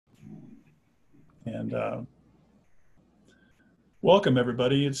And welcome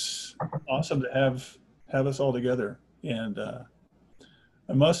everybody. It's awesome to have us all together. And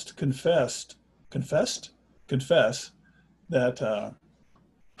I must confess that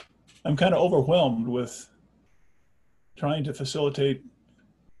I'm kind of overwhelmed with trying to facilitate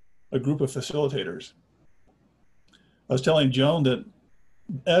a group of facilitators. I was telling Joan that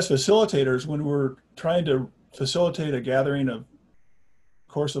as facilitators, when we're trying to facilitate a gathering of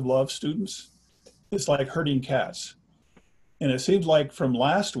Course of Love students, it's like herding cats. And it seems like from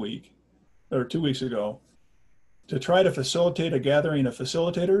last week or 2 weeks ago, to try to facilitate a gathering of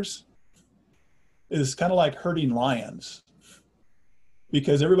facilitators is kind of like herding lions,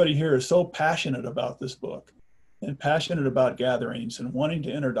 because everybody here is so passionate about this book and passionate about gatherings and wanting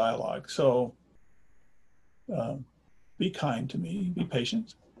to enter dialogue. So be kind to me, be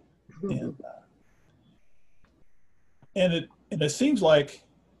patient. And it seems like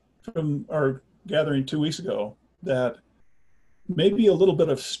from our gathering 2 weeks ago that maybe a little bit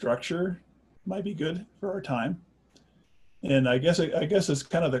of structure might be good for our time. And I guess it's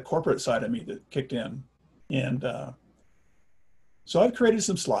kind of the corporate side of me that kicked in. And so I've created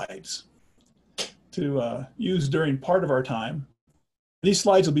some slides to use during part of our time. These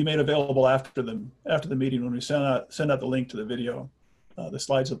slides will be made available after the meeting when we send out the link to the video. The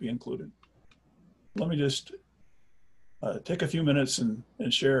slides will be included. Let me just take a few minutes and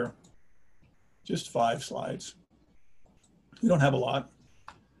share just 5 slides. We don't have a lot,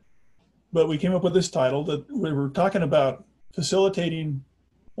 but we came up with this title that we were talking about facilitating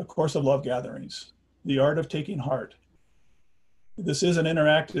a Course of Love gatherings, the art of taking heart. This is an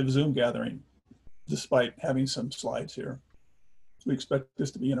interactive Zoom gathering, despite having some slides here. We expect this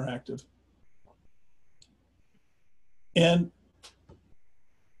to be interactive. And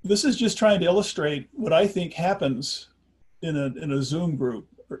this is just trying to illustrate what I think happens in a Zoom group,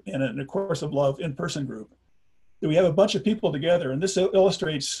 or in a Course of Love in-person group. That we have a bunch of people together, and this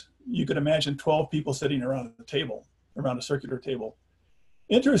illustrates, you could imagine 12 people sitting around a table, around a circular table.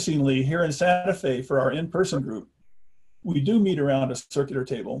 Interestingly, here in Santa Fe for our in-person group, we do meet around a circular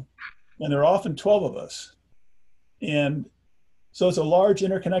table, and there are often 12 of us. And so it's a large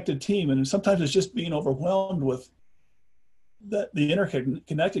interconnected team, and sometimes it's just being overwhelmed with the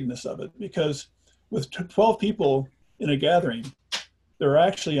interconnectedness of it, because with 12 people in a gathering, there are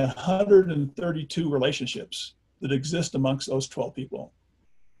actually 132 relationships that exist amongst those 12 people.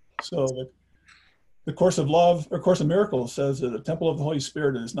 So the Course of Love, or Course of Miracles, says that the temple of the Holy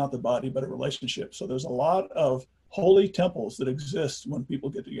Spirit is not the body, but a relationship. So there's a lot of holy temples that exist when people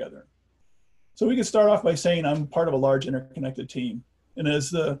get together. So we can start off by saying I'm part of a large interconnected team. And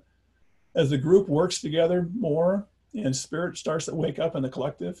as the group works together more and spirit starts to wake up in the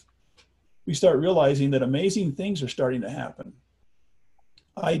collective, we start realizing that amazing things are starting to happen.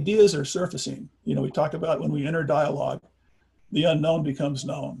 Ideas are surfacing. You know, we talk about when we enter dialogue, the unknown becomes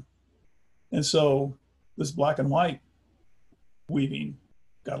known. And so this black and white weaving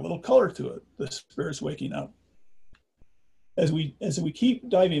got a little color to it. The spirit's waking up. As we keep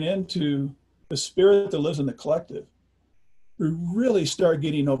diving into the spirit that lives in the collective, we really start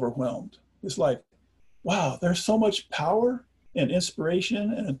getting overwhelmed. It's like, wow, there's so much power and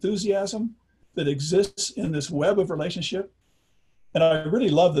inspiration and enthusiasm that exists in this web of relationship. And I really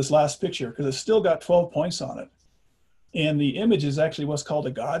love this last picture because it's still got 12 points on it. And the image is actually what's called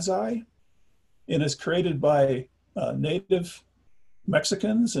a God's eye. And it's created by native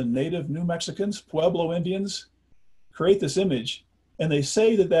Mexicans and native New Mexicans, Pueblo Indians, create this image. And they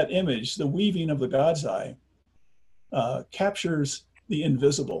say that that image, the weaving of the God's eye, captures the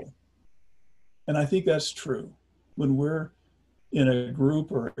invisible. And I think that's true. When we're in a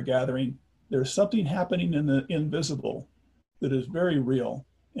group or a gathering, there's something happening in the invisible that is very real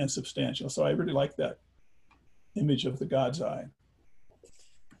and substantial. So I really like that image of the God's eye.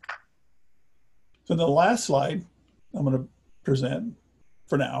 So the last slide I'm going to present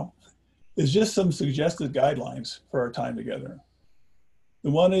for now is just some suggested guidelines for our time together. The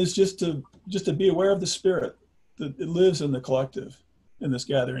one is just to be aware of the spirit that it lives in the collective in this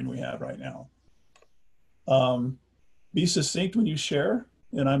gathering we have right now. Be succinct when you share,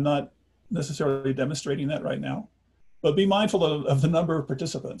 and I'm not necessarily demonstrating that right now, but be mindful of the number of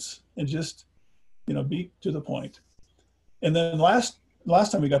participants and just, you know, be to the point. And then last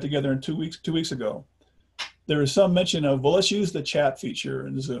time we got together in 2 weeks ago, there was some mention of, well, let's use the chat feature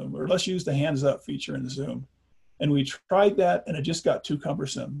in Zoom, or let's use the hands up feature in Zoom. And we tried that and it just got too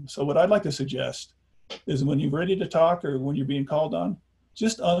cumbersome. So what I'd like to suggest is when you're ready to talk or when you're being called on,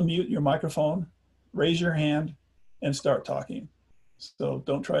 just unmute your microphone, raise your hand, and start talking. So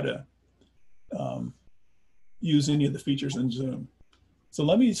don't try to use any of the features in Zoom. So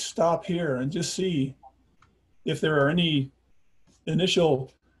let me stop here and just see if there are any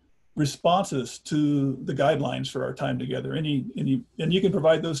initial responses to the guidelines for our time together. And you can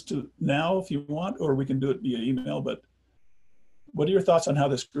provide those to now if you want, or we can do it via email, but what are your thoughts on how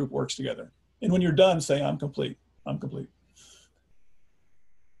this group works together? And when you're done, say, I'm complete, I'm complete.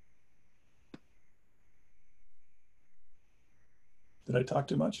 Did I talk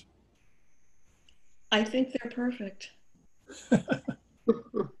too much? I think they're perfect.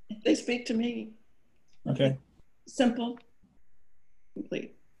 They speak to me. Okay. Simple,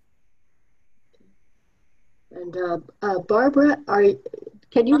 complete. And Barbara,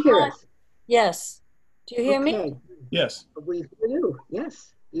 can you hear us? Yes. Do you hear me? Yes. We hear you.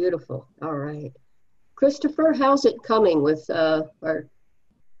 Yes. Beautiful. All right. Christopher, how's it coming with can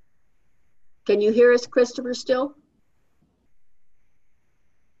you hear us, Christopher, still?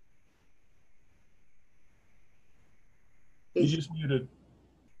 He's just muted.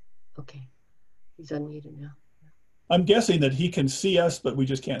 Okay. He's unmuted now. I'm guessing that he can see us, but we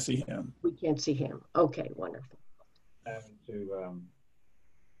just can't see him. We can't see him. Okay, wonderful. Having to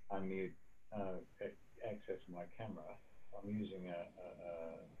unmute access my camera. I'm using an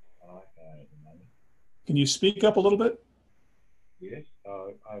iPhone at the moment. Can you speak up a little bit? Yes,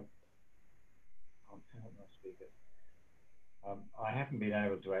 I'll turn up my speaker. I haven't been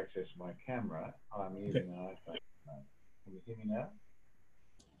able to access my camera. I'm using an iPhone. Can you hear me now?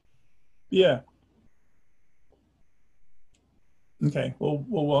 Yeah. Okay, well,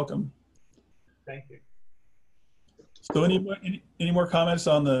 welcome. Thank you. So any more comments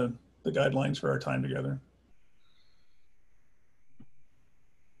on the guidelines for our time together?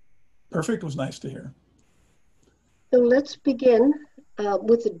 Perfect was nice to hear. So let's begin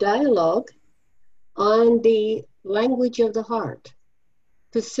with a dialogue on the language of the heart.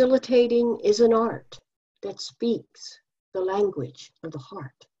 Facilitating is an art that speaks the language of the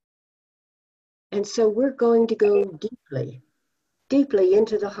heart. And so we're going to go deeply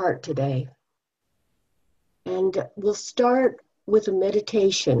into the heart today. And we'll start with a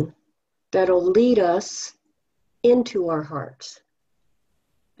meditation that'll lead us into our hearts.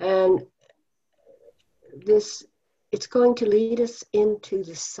 And it's going to lead us into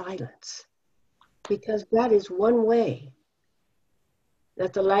the silence, because that is one way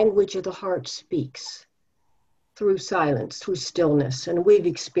that the language of the heart speaks, through silence, through stillness, and we've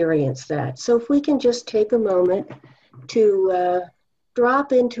experienced that. So if we can just take a moment to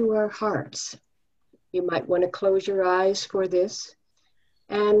drop into our hearts. You might want to close your eyes for this,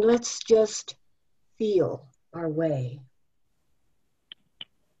 and let's just feel our way.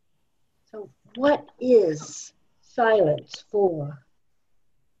 So what is silence for?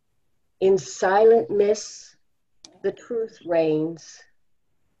 In silent mist, the truth reigns.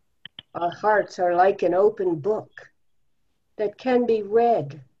 Our hearts are like an open book that can be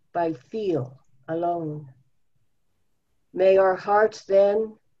read by feel alone. May our hearts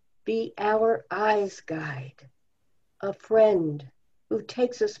then be our eyes guide, a friend who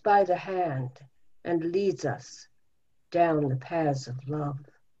takes us by the hand and leads us down the paths of love.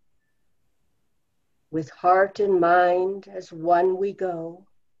 With heart and mind as one we go,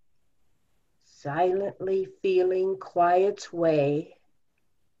 silently feeling quiet's way,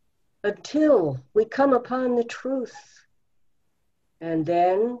 until we come upon the truth, and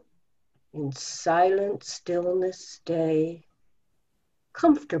then in silent stillness stay,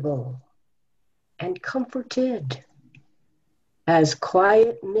 comfortable and comforted, as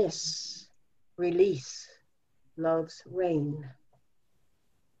quiet mists release love's rain.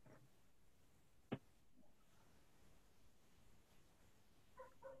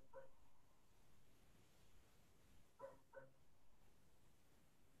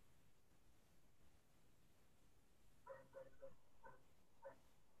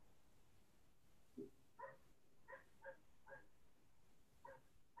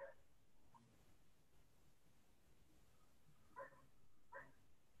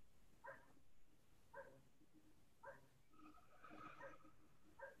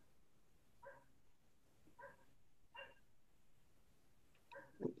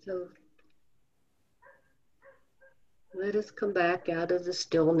 So let us come back out of the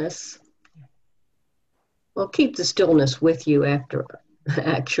stillness. Well, keep the stillness with you after,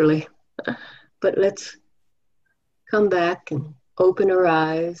 actually. But let's come back and open our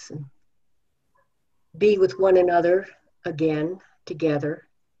eyes and be with one another again, together.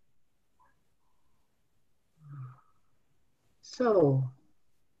 So,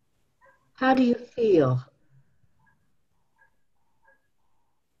 how do you feel?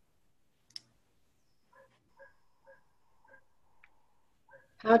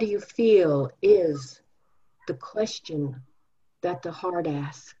 How do you feel is the question that the heart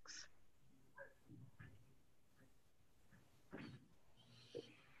asks.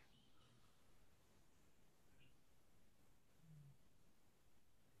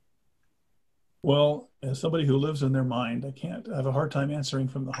 Well, as somebody who lives in their mind, I have a hard time answering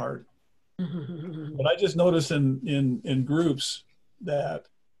from the heart. But I just notice in groups that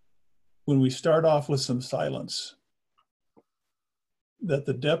when we start off with some silence, that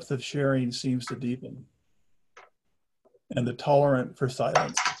the depth of sharing seems to deepen, and the tolerance for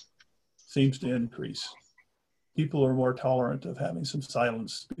silence seems to increase. People are more tolerant of having some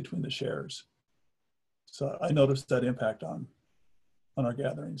silence between the shares. So I noticed that impact on our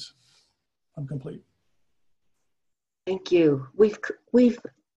gatherings. I'm complete. Thank you. We've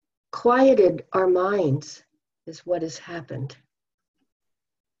quieted our minds is what has happened.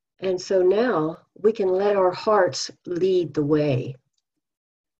 And so now we can let our hearts lead the way.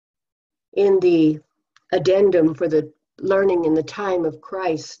 In the addendum for the learning in the time of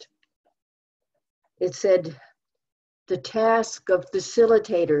Christ, it said, the task of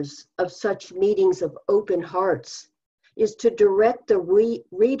facilitators of such meetings of open hearts is to direct the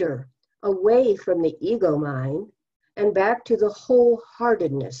reader away from the ego mind and back to the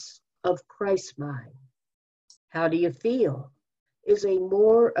wholeheartedness of Christ's mind. How do you feel? Is a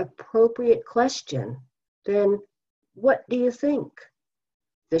more appropriate question than what do you think?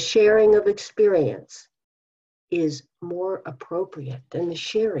 The sharing of experience is more appropriate than the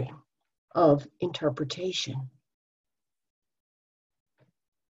sharing of interpretation.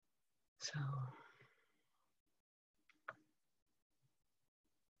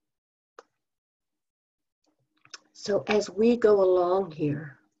 So as we go along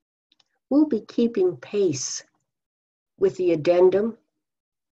here, we'll be keeping pace with the addendum,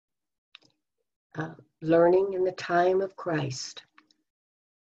 learning in the time of Christ.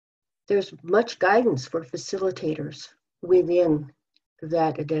 There's much guidance for facilitators within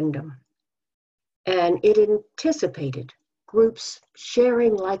that addendum. And it anticipated groups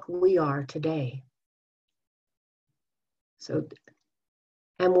sharing like we are today. So,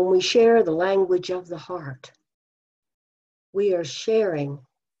 and when we share the language of the heart, we are sharing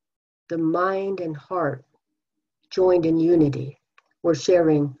the mind and heart joined in unity. We're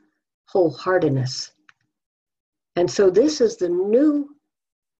sharing wholeheartedness. And so this is the new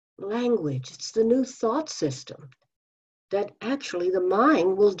language. It's the new thought system that actually the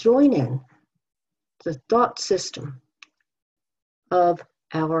mind will join in. The thought system of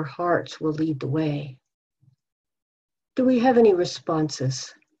our hearts will lead the way. Do we have any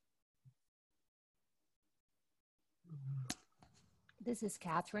responses? This is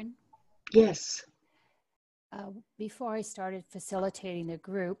Catherine. Yes. Before I started facilitating the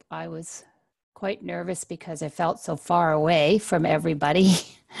group, I was quite nervous because I felt so far away from everybody.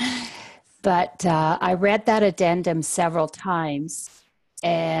 But I read that addendum several times,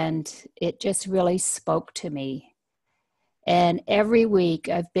 and it just really spoke to me. And every week,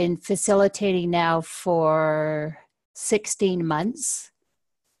 I've been facilitating now for 16 months.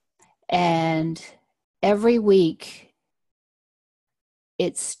 And every week,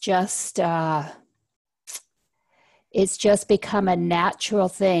 it's just become a natural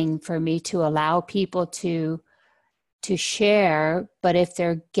thing for me to allow people to share. But if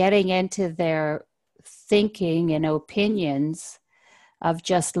they're getting into their thinking and opinions, of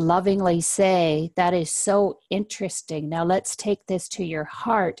just lovingly say, that is so interesting. Now let's take this to your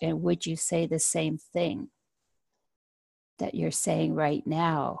heart, and would you say the same thing that you're saying right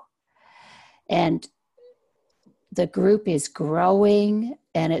now? And the group is growing,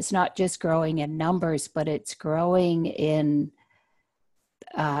 and it's not just growing in numbers, but it's growing in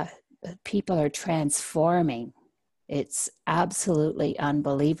people are transforming. It's absolutely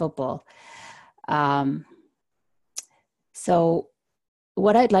unbelievable. So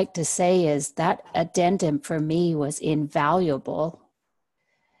what I'd like to say is that addendum for me was invaluable.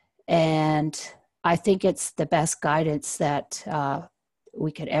 And I think it's the best guidance that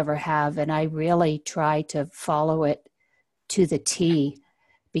we could ever have. And I really try to follow it to the T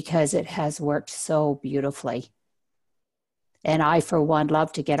because it has worked so beautifully. And I, for one,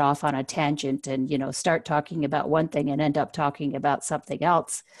 love to get off on a tangent and, start talking about one thing and end up talking about something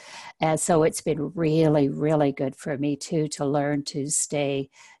else. And so it's been really, really good for me too, to learn to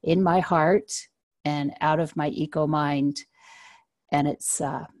stay in my heart and out of my ego mind. And it's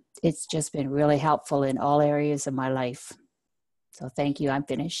just been really helpful in all areas of my life. So thank you. I'm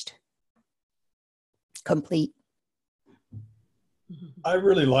finished. Complete. I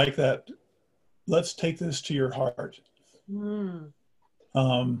really like that. Let's take this to your heart. I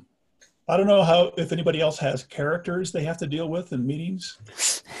don't know if anybody else has characters they have to deal with in meetings.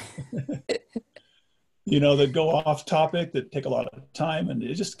 that go off topic, that take a lot of time, and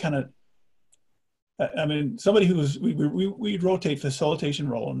it just kind of, I mean, somebody who was, we rotate facilitation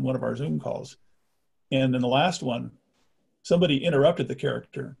role in one of our Zoom calls. And in the last one, somebody interrupted the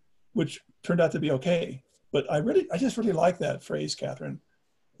character, which turned out to be okay. But I just really like that phrase, Catherine.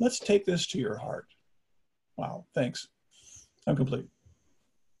 Let's take this to your heart. Wow, thanks. I'm complete.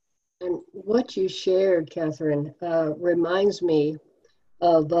 And what you shared, Catherine, reminds me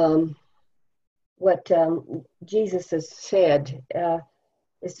of what Jesus has said.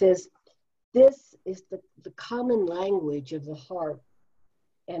 It says, this is the common language of the heart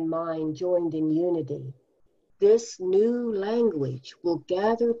and mind joined in unity. This new language will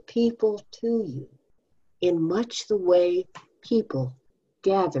gather people to you in much the way people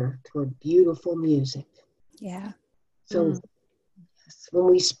gather toward beautiful music. Yeah. So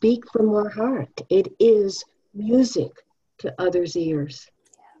when we speak from our heart, it is music to others' ears.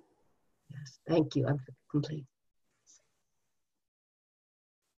 Yes, thank you. I'm complete.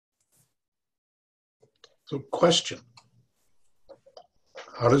 So question,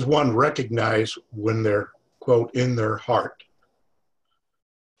 how does one recognize when they're, quote, in their heart?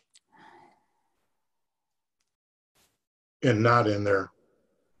 And not in their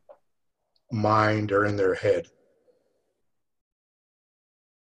mind or in their head?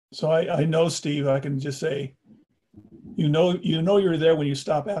 So I know, Steve, I can just say, you know you're there when you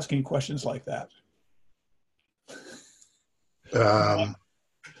stop asking questions like that.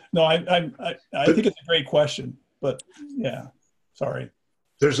 No, I think it's a great question, but yeah, sorry.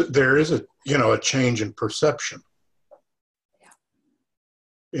 There is a change in perception.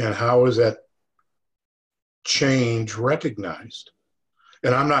 Yeah. And how is that change recognized?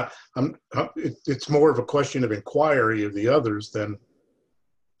 And it's more of a question of inquiry of the others than,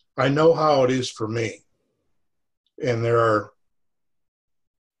 I know how it is for me. And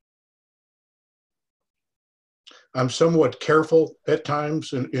I'm somewhat careful at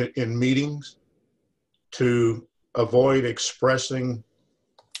times in meetings to avoid expressing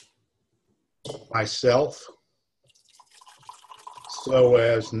myself so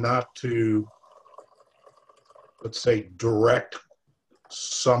as not to, let's say, direct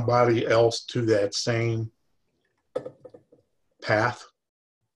somebody else to that same path,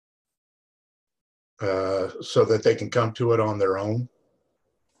 so that they can come to it on their own.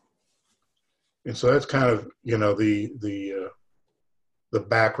 And so that's kind of, the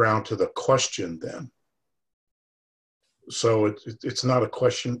background to the question then. So it's not a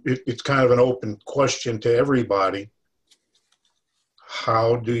question, it's kind of an open question to everybody.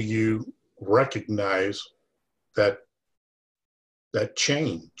 How do you recognize that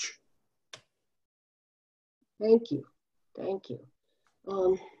change? Thank you. Thank you.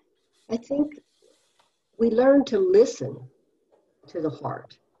 I think we learn to listen to the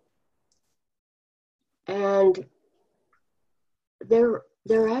heart. And there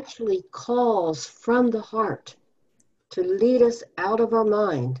are actually calls from the heart to lead us out of our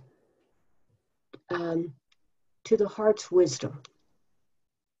mind to the heart's wisdom.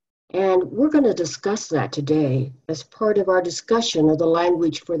 And we're going to discuss that today as part of our discussion of the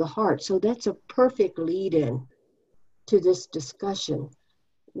language for the heart. So that's a perfect lead-in to this discussion.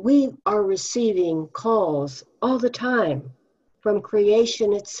 We are receiving calls all the time from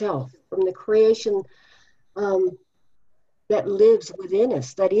creation itself, from the creation that lives within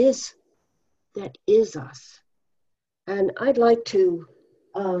us, that is us. And I'd like to,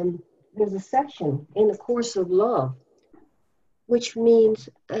 there's a section in the Course of Love, which means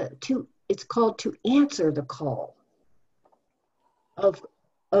it's called to answer the call of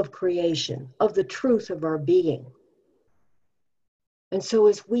creation, of the truth of our being. And so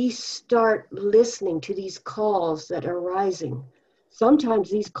as we start listening to these calls that are rising, sometimes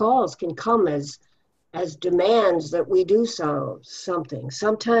these calls can come as demands that we do something.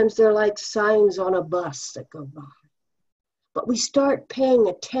 Sometimes they're like signs on a bus that go by. But we start paying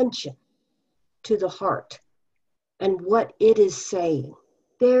attention to the heart and what it is saying.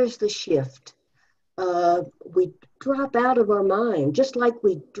 There's the shift. We drop out of our mind, just like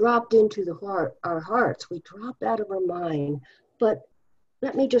we dropped into our hearts. We dropped out of our mind. But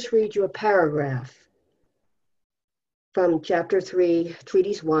let me just read you a paragraph from Chapter 3,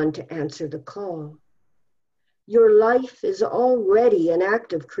 Treatise 1, to answer the call. Your life is already an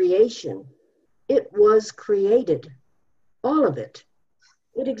act of creation. It was created, all of it.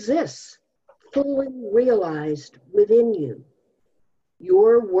 It exists, fully realized within you.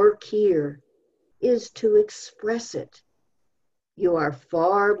 Your work here is to express it. You are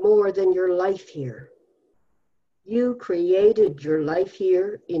far more than your life here. You created your life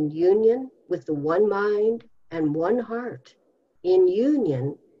here in union with the one mind and one heart, in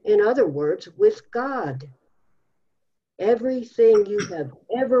union In other words, with God. Everything you have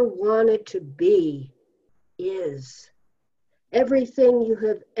ever wanted to be is. Everything you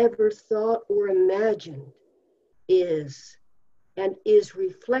have ever thought or imagined is, and is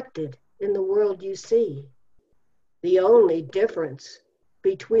reflected in the world you see. The only difference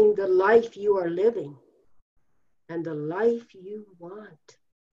between the life you are living and the life you want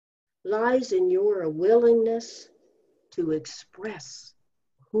lies in your willingness to express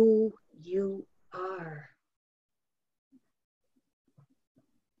who you are.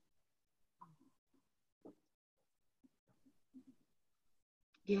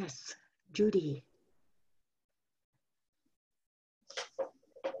 Yes, Judy.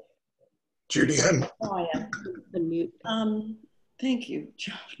 Judy, Oh, I am. Unmute. Thank you,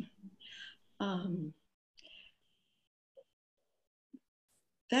 John.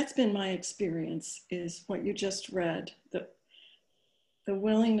 That's been my experience, is what you just read. The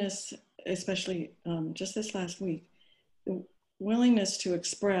willingness, especially just this last week, the willingness to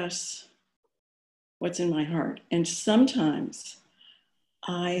express what's in my heart. And sometimes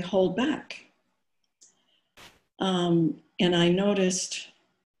I hold back. And I noticed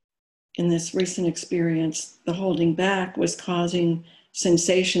in this recent experience, the holding back was causing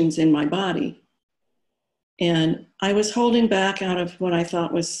sensations in my body. And I was holding back out of what I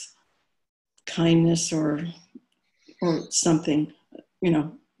thought was kindness or something,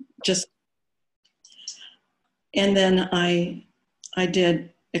 just. And then I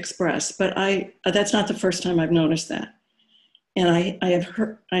did express, but that's not the first time I've noticed that. And I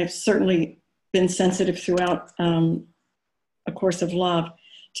have certainly been sensitive throughout A Course of Love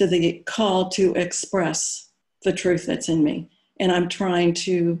to the call to express the truth that's in me. And I'm trying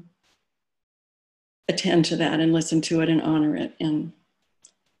to attend to that and listen to it and honor it and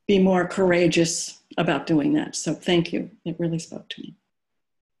be more courageous about doing that. So thank you. It really spoke to me.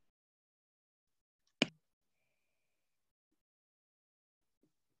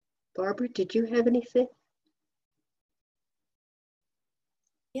 Barbara, did you have anything?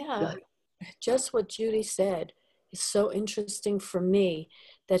 Yeah, just what Judy said is so interesting for me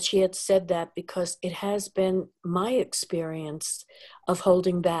that she had said that, because it has been my experience of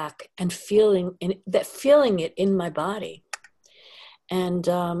holding back and feeling it in my body. And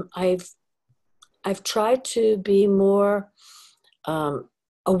I've tried to be more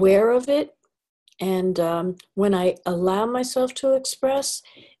aware of it. And when I allow myself to express,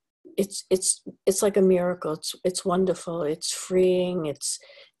 it's like a miracle. It's wonderful. It's freeing.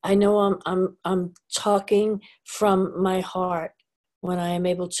 I know I'm talking from my heart when I am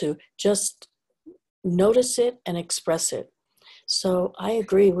able to just notice it and express it. So I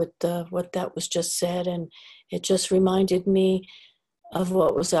agree with what that was just said, and it just reminded me of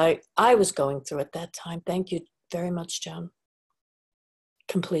what I was going through at that time. Thank you very much, John.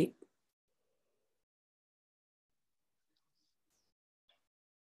 Complete.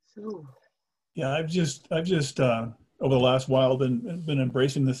 So, Yeah, I've just over the last while been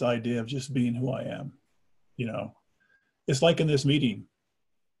embracing this idea of just being who I am. It's like in this meeting,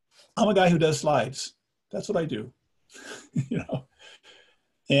 I'm a guy who does slides. That's what I do.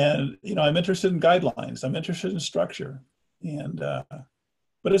 And I'm interested in guidelines. I'm interested in structure, and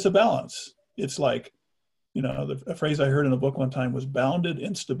but it's a balance. It's like, a phrase I heard in a book one time was bounded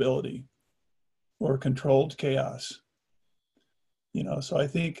instability or controlled chaos. So I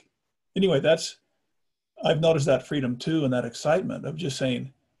think, anyway, I've noticed that freedom too, and that excitement of just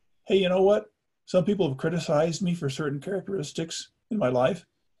saying, hey, you know what? Some people have criticized me for certain characteristics in my life.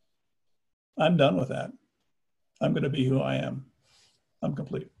 I'm done with that. I'm going to be who I am. I'm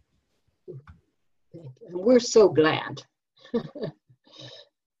complete. and we're so glad.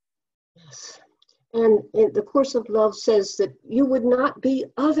 Yes. And the Course of Love says that you would not be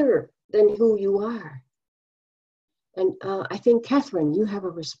other than who you are. And I think, Catherine, you have a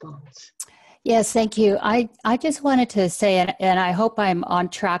response. Yes, thank you. I just wanted to say, and I hope I'm on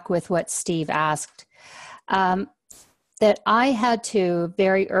track with what Steve asked, that I had to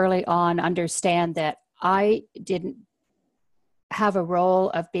very early on understand that I didn't have a role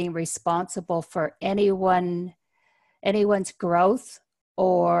of being responsible for anyone's growth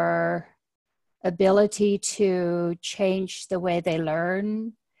or ability to change the way they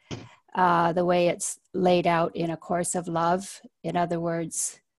learn, the way it's laid out in A Course of Love. In other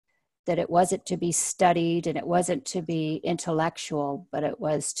words, that it wasn't to be studied and it wasn't to be intellectual, but it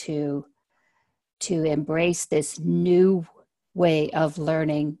was to embrace this new way of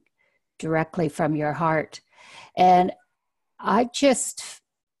learning directly from your heart. And I just,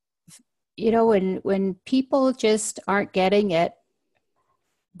 when people just aren't getting it,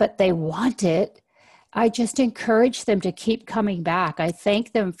 but they want it, I just encourage them to keep coming back. I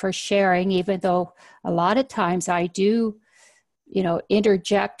thank them for sharing, even though a lot of times I do,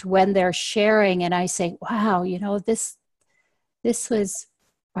 interject when they're sharing, and I say, wow, this was,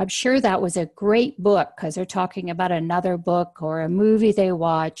 I'm sure that was a great book, because they're talking about another book or a movie they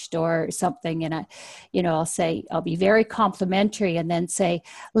watched or something. And I'll say, I'll be very complimentary and then say,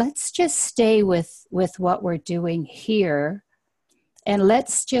 let's just stay with what we're doing here. And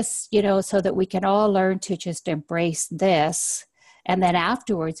let's just, so that we can all learn to just embrace this. And then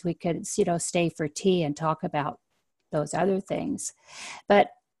afterwards we could, stay for tea and talk about those other things. But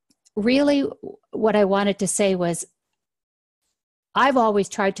really what I wanted to say was, I've always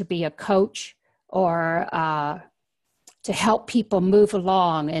tried to be a coach or to help people move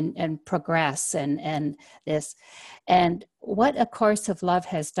along and progress and this. And what A Course of Love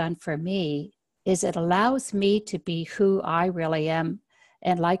has done for me is it allows me to be who I really am.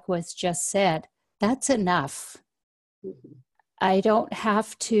 And like was just said, that's enough. Mm-hmm. I don't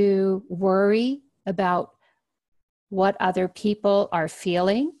have to worry about what other people are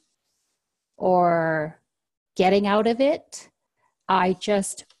feeling or getting out of it. I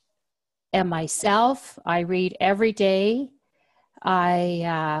just am myself. I read every day.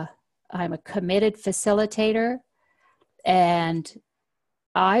 I'm a committed facilitator, and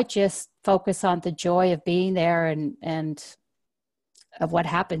I just focus on the joy of being there and of what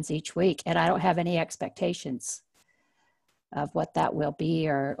happens each week. And I don't have any expectations of what that will be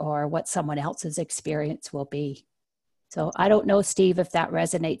or what someone else's experience will be. So I don't know, Steve, if that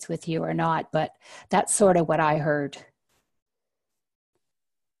resonates with you or not, but that's sort of what I heard.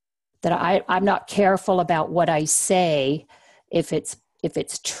 That I'm not careful about what I say if it's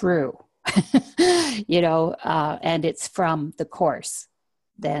true, and it's from the Course,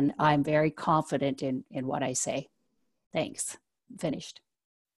 then I'm very confident in what I say. Thanks. Finished.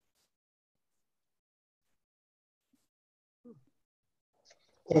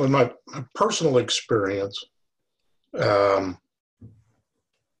 Well, in my personal experience,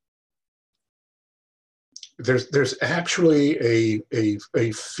 there's actually a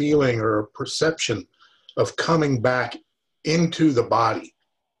feeling or a perception of coming back into the body.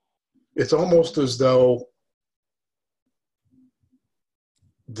 It's almost as though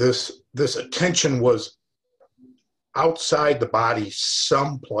this attention was outside the body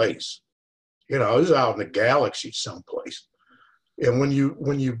someplace. It was out in the galaxy someplace. And when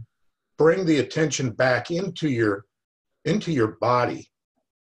you bring the attention back into your body,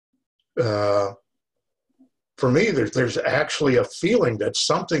 for me, there's actually a feeling that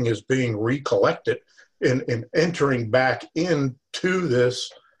something is being recollected and entering back into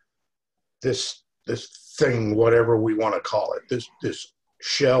this thing, whatever we want to call it, this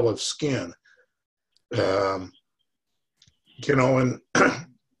shell of skin. And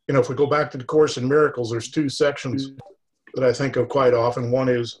if we go back to the Course in Miracles, there's two sections that I think of quite often. One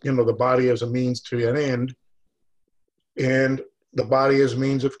is, the body as a means to an end, and the body as a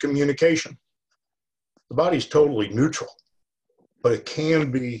means of communication. The body's totally neutral, but it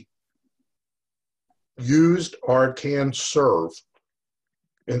can be used or it can serve.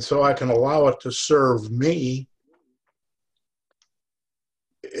 And so I can allow it to serve me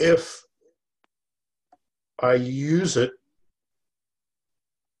if I use it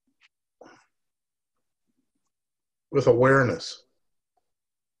with awareness.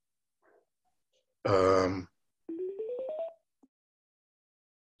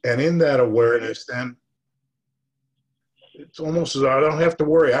 And in that awareness, then, it's almost as though I don't have to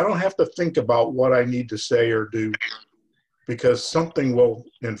worry. I don't have to think about what I need to say or do, because something will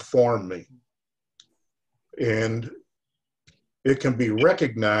inform me. And it can be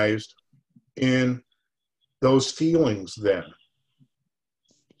recognized in those feelings then.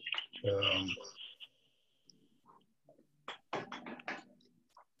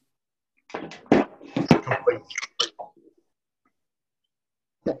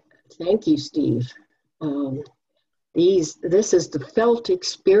 Thank you, Steve. This is the felt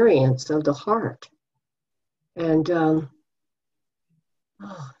experience of the heart. And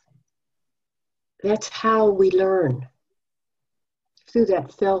that's how we learn, through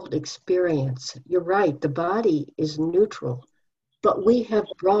that felt experience. You're right, the body is neutral, but we have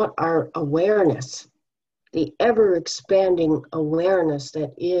brought our awareness, the ever-expanding awareness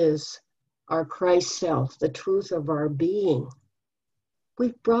that is our Christ self, the truth of our being.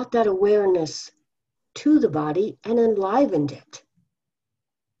 We've brought that awareness to the body and enlivened it.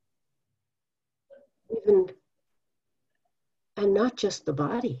 And not just the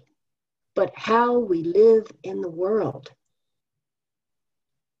body, but how we live in the world.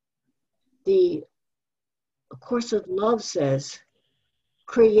 The Course of Love says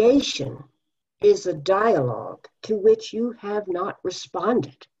creation is a dialogue to which you have not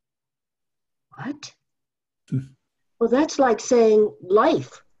responded. What? Well, that's like saying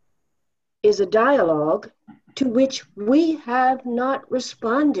life is a dialogue to which we have not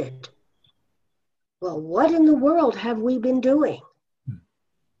responded. Well, what in the world have we been doing?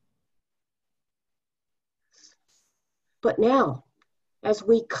 But now, as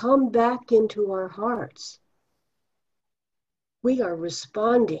we come back into our hearts, we are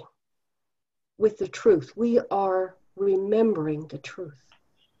responding with the truth. We are remembering the truth.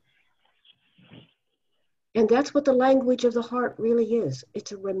 And that's what the language of the heart really is.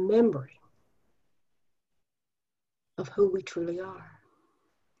 It's a remembering of who we truly are.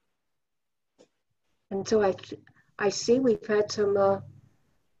 And so I see we've had some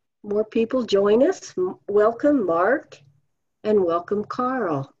more people join us. Welcome, Mark, and welcome,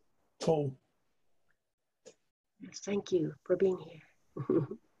 Carl. Cool. Thank you for being here.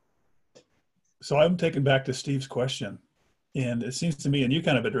 So I'm taken back to Steve's question. And it seems to me, and you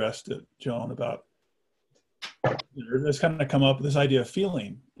kind of addressed it, Joan, about there's kind of come up with this idea of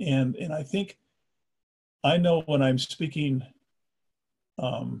feeling. And I think I know when I'm speaking,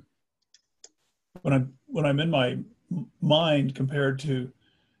 when I'm in my mind compared to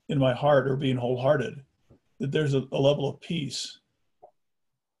in my heart or being wholehearted, that there's a level of peace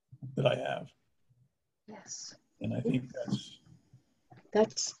that I have. Yes. And I think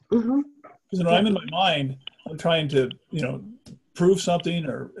that's because when I'm in my mind, I'm trying to, prove something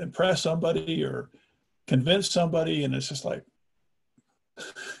or impress somebody or convince somebody, and it's just like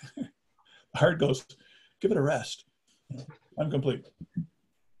the heart goes, give it a rest. I'm complete.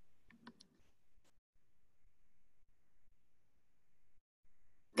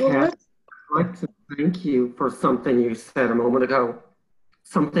 Kat, I'd like to thank you for something you said a moment ago.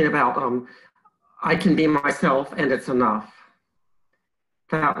 Something about I can be myself and it's enough.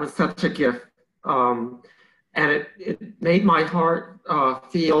 That was such a gift. And it made my heart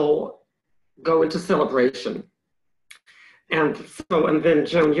go into celebration. And then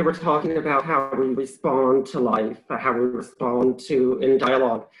Joan, you were talking about how we respond to life, how we respond in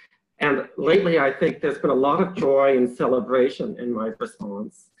dialogue. And lately, I think there's been a lot of joy and celebration in my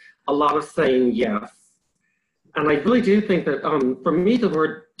response, a lot of saying yes. And I really do think that for me, the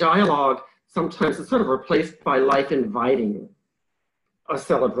word dialogue sometimes is sort of replaced by life inviting a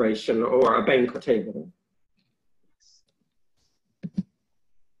celebration or a banquet table.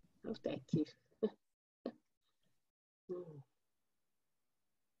 Oh, thank you.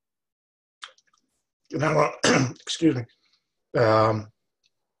 Now, excuse me.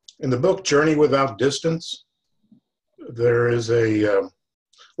 In the book Journey Without Distance, there is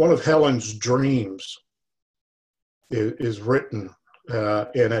one of Helen's dreams is written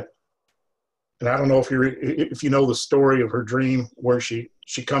in it. And I don't know if you know the story of her dream, where she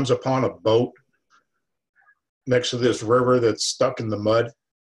comes upon a boat next to this river that's stuck in the mud.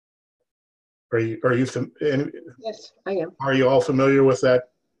 Are you Yes, I am. Are you all familiar with that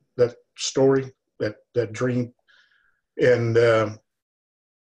story, that dream? And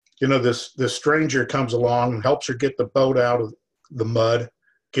this stranger comes along and helps her get the boat out of the mud,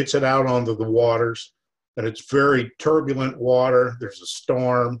 gets it out onto the waters, and it's very turbulent water. There's a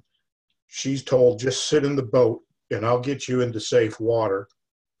storm. She's told, just sit in the boat and I'll get you into safe water.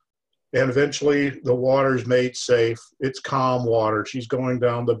 And eventually the water's made safe. It's calm water. She's going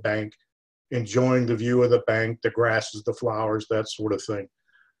down the bank, enjoying the view of the bank, the grasses, the flowers, that sort of thing.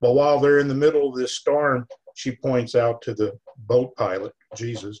 But while they're in the middle of this storm, she points out to the boat pilot,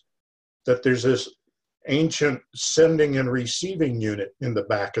 Jesus, that there's this ancient sending and receiving unit in the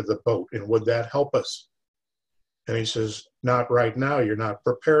back of the boat. And would that help us? And he says, not right now. You're not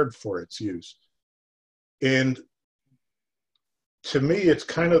prepared for its use. And to me, it's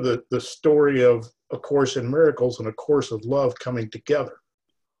kind of the story of A Course in Miracles and A Course of Love coming together.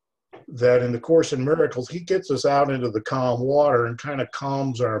 That in the Course in Miracles, he gets us out into the calm water and kind of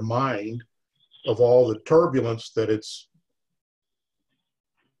calms our mind of all the turbulence that it's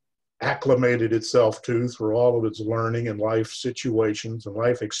acclimated itself to through all of its learning and life situations and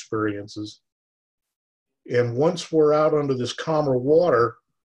life experiences. And once we're out under this calmer water,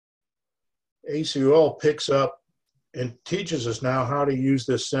 ACOL picks up and teaches us now how to use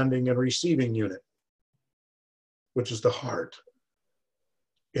this sending and receiving unit, which is the heart.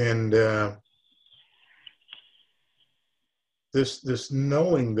 And this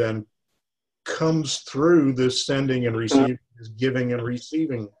knowing then comes through this sending and receiving, this giving and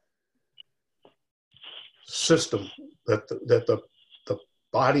receiving system that the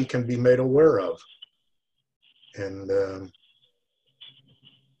body can be made aware of. And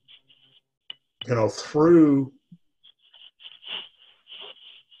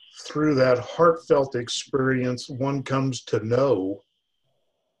through that heartfelt experience, one comes to know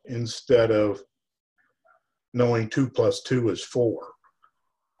instead of knowing 2 + 2 is 4.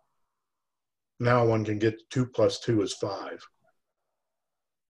 Now one can get 2 + 2 is 5.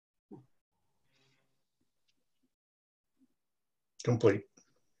 Complete.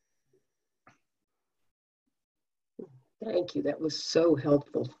 Thank you. That was so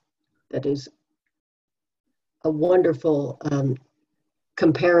helpful. That is a wonderful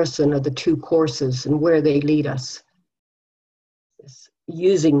comparison of the two courses and where they lead us.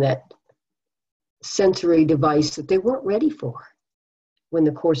 Using that sensory device that they weren't ready for when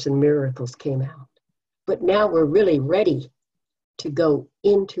the Course in Miracles came out. But now we're really ready to go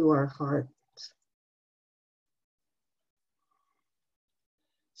into our hearts.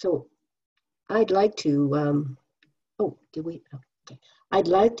 So I'd like to, okay. I'd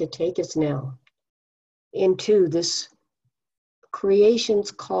like to take us now into this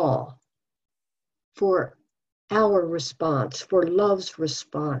creation's call for our response, for love's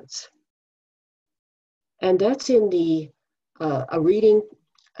response. And that's in the a reading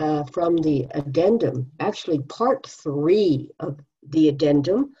from the addendum, actually part 3 of the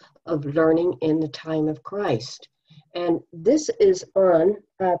addendum of Learning in the Time of Christ. And this is on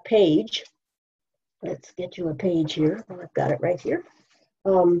page, let's get you a page here. Oh, I've got it right here.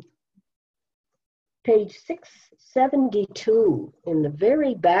 Page 672 in the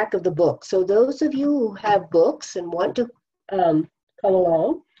very back of the book. So those of you who have books and want to come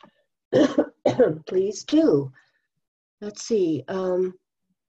along, please do. Let's see. And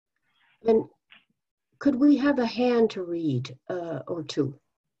could we have a hand to read or two?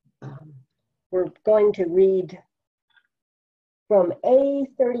 We're going to read from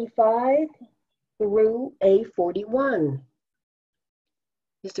A35 through A41.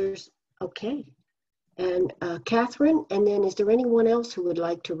 Is there, okay. And Catherine, and then is there anyone else who would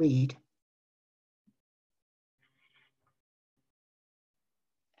like to read?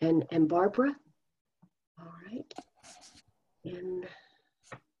 And Barbara? All right. And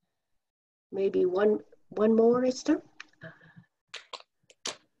maybe one more, is there?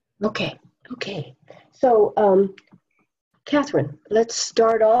 Okay. So, Catherine, let's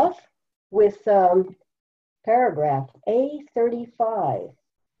start off with paragraph A35.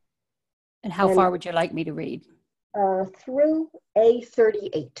 And how far would you like me to read? Through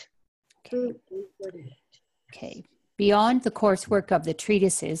A38. Okay. Beyond the coursework of the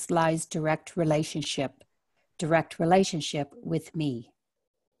treatises lies direct relationship with me.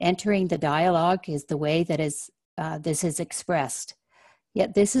 Entering the dialogue is the way that this is expressed.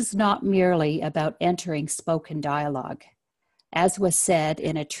 Yet this is not merely about entering spoken dialogue. As was said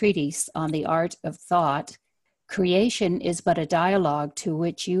in a treatise on the art of thought, creation is but a dialogue to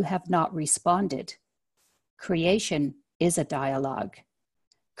which you have not responded. Creation is a dialogue.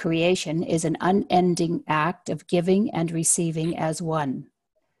 Creation is an unending act of giving and receiving as one.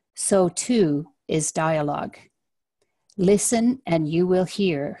 So too is dialogue. Listen and you will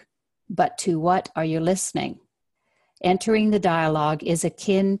hear, but to what are you listening? Entering the dialogue is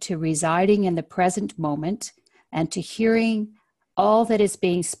akin to residing in the present moment and to hearing all that is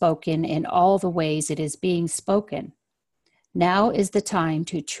being spoken in all the ways it is being spoken. Now is the time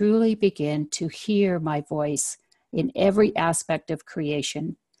to truly begin to hear my voice in every aspect of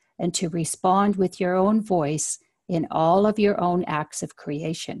creation and to respond with your own voice in all of your own acts of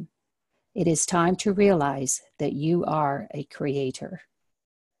creation. It is time to realize that you are a creator.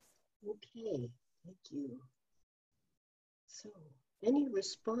 Okay, thank you. So, any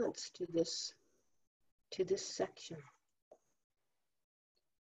response to this section?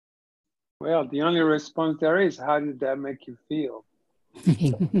 Well, the only response there is, how did that make you feel?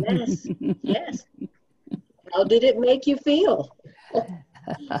 Yes. How did it make you feel?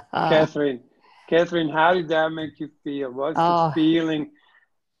 Catherine, how did that make you feel? What's the feeling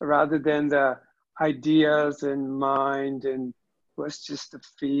rather than the ideas and mind, and what's just the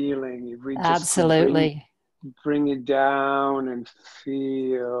feeling? If we just absolutely bring it down and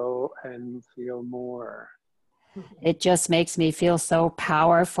feel more. It just makes me feel so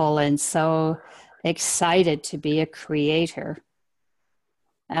powerful and so excited to be a creator.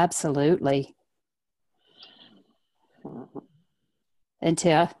 Absolutely. And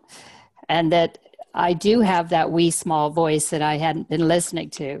that I do have that wee small voice that I hadn't been listening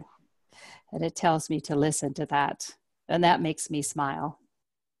to. And it tells me to listen to that. And that makes me smile.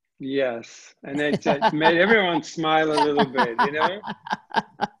 Yes. And it made everyone smile a little bit, you know?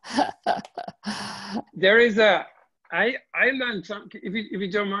 There is I learned something, if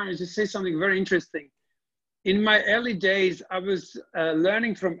you don't mind, just say something very interesting. In my early days, I was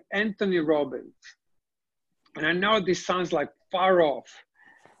learning from Anthony Robbins. And I know this sounds like far off,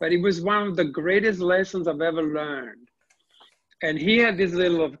 but it was one of the greatest lessons I've ever learned. And he had this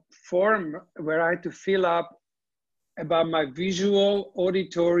little form where I had to fill up about my visual,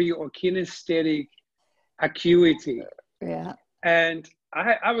 auditory, or kinesthetic acuity. Yeah. And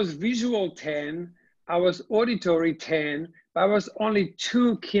I was visual 10, I was auditory 10, but I was only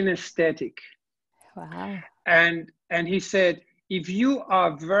 2 kinesthetic. Wow. And he said, if you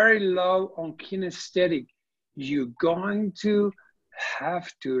are very low on kinesthetic, you're going to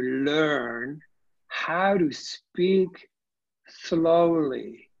have to learn how to speak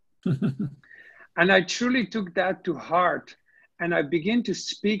slowly. And I truly took that to heart, and I began to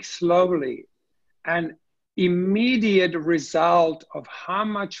speak slowly. And immediate result of how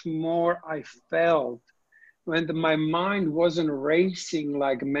much more I felt when my mind wasn't racing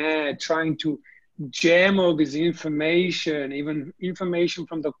like mad, trying to jam all this information, even information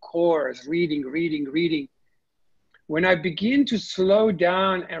from the course, reading. When I begin to slow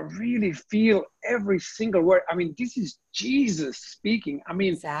down and really feel every single word, I mean, this is Jesus speaking. I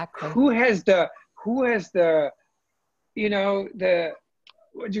mean, exactly. who has the, you know, the,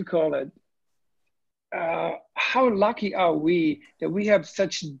 what do you call it? How lucky are we that we have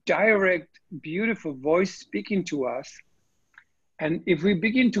such direct, beautiful voice speaking to us. And if we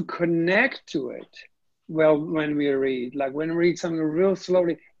begin to connect to it, well, when we read, like when we read something real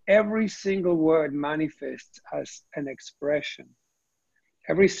slowly, every single word manifests as an expression.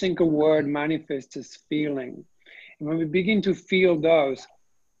 Every single word manifests as feeling. And when we begin to feel those,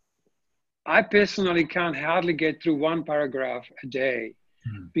 I personally can't hardly get through 1 paragraph a day,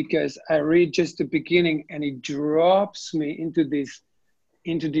 because I read just the beginning and it drops me into this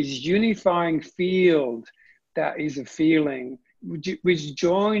unifying field that is a feeling which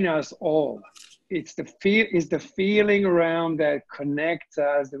join us all. It's the feeling around that connects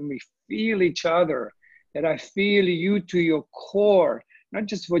us, and we feel each other, that I feel you to your core, not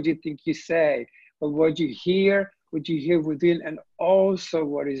just what you think you say, but what you hear within, and also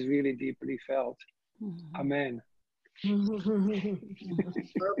what is really deeply felt. Amen.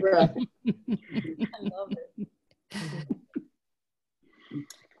 Barbara. I love it.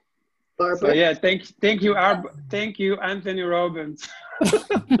 Barbara? So yeah, thank you, Anthony Robbins.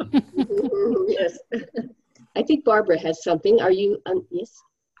 Yes. I think Barbara has something. Are you, yes?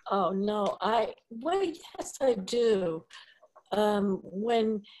 Oh, no, well, yes, I do.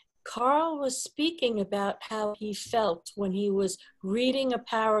 When Carl was speaking about how he felt when he was reading a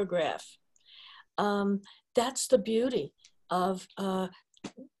paragraph, that's the beauty of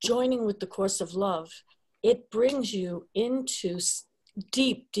joining with the Course of Love. It brings you into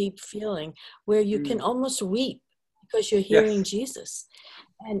deep, deep feeling where you can almost weep because you're hearing Jesus,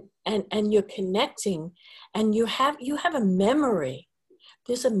 and you're connecting, and you have a memory.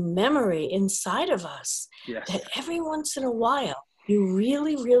 There's a memory inside of us that every once in a while you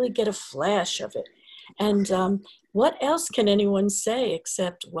really, really get a flash of it. And what else can anyone say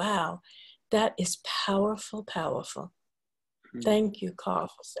except, wow, that is powerful, powerful. Thank you, Carl,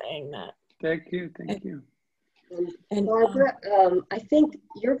 for saying that. Thank you. And Barbara, I think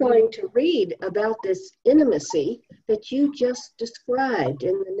you're going to read about this intimacy that you just described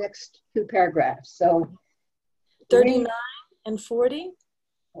in the next 2 paragraphs. So 39 and 40?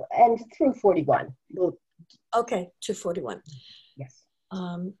 And through 41. Okay, to 41. Yes.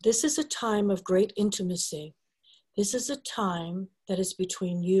 This is a time of great intimacy. This is a time that is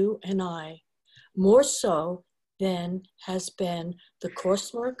between you and I, more so than has been the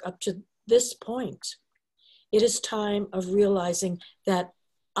coursework up to this point. It is time of realizing that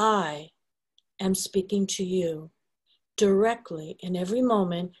I am speaking to you directly in every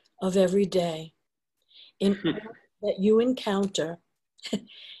moment of every day, in all that you encounter,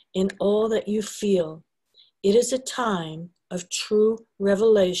 in all that you feel. It is a time of true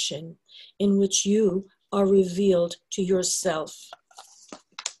revelation in which you are revealed to yourself.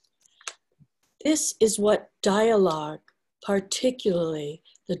 This is what dialogue, particularly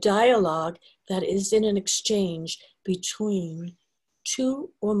the dialogue that is in an exchange between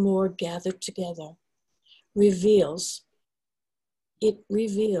 2 or more gathered together, reveals. It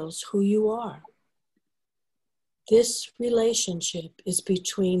reveals who you are. This relationship is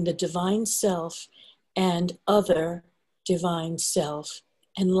between the divine self and other divine self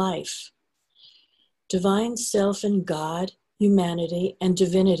and life. Divine self and God, humanity, and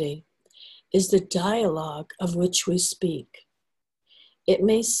divinity is the dialogue of which we speak. It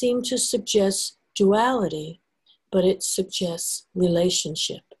may seem to suggest duality, but it suggests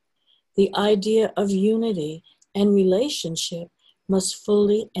relationship. The idea of unity and relationship must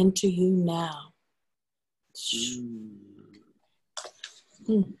fully enter you now.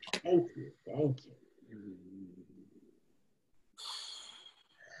 Thank you.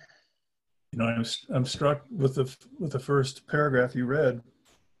 You know, I'm struck with the first paragraph you read,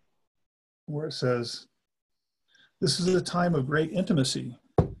 where it says, "This is a time of great intimacy."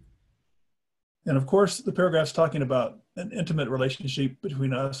 And of course, the paragraph's talking about an intimate relationship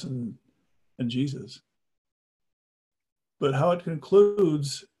between us and Jesus. But how it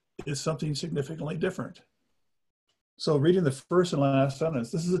concludes is something significantly different. So reading the first and last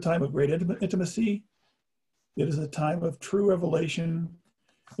sentence, this is a time of great intimacy. It is a time of true revelation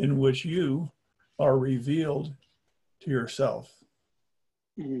in which you are revealed to yourself.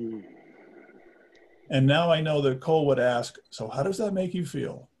 Mm. And now I know that Cole would ask, so how does that make you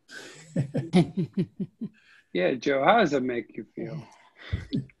feel? Yeah, Joe, how does it make you feel?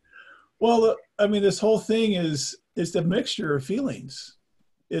 Well, I mean, this whole thing is a mixture of feelings.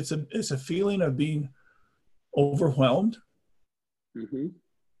 It's a feeling of being overwhelmed, Mm-hmm.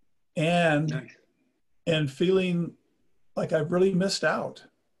 and Nice. and feeling like I've really missed out.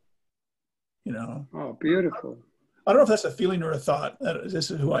 You know. Oh, beautiful. I don't know if that's a feeling or a thought.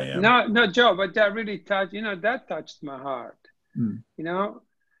 This is who I am. No, Joe, but that really touched, that touched my heart, Mm.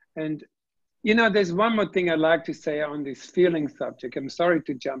 And, there's one more thing I'd like to say on this feeling subject. I'm sorry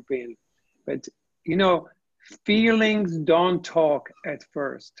to jump in, but, feelings don't talk at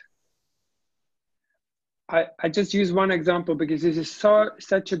first. I just use one example because this is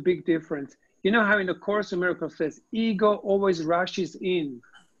such a big difference. You know how in the Course in Miracles says, ego always rushes in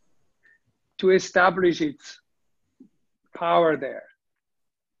to establish its power there.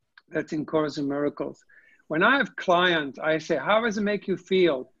 That's in Course in Miracles. When I have clients, I say, how does it make you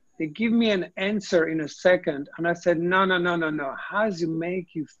feel? They give me an answer in a second. And I said, no. How does it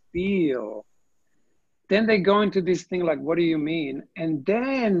make you feel? Then they go into this thing like, what do you mean? And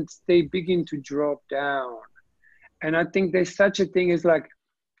then they begin to drop down. And I think there's such a thing as like,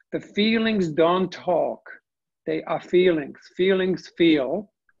 the feelings don't talk. They are feelings. Feelings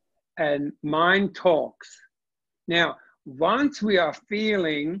feel, and mind talks. Now, once we are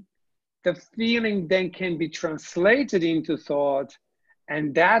feeling, the feeling then can be translated into thought,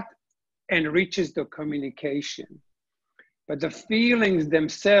 and that enriches the communication. But the feelings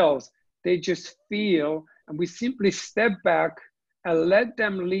themselves, they just feel, and we simply step back and let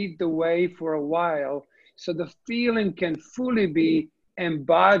them lead the way for a while so the feeling can fully be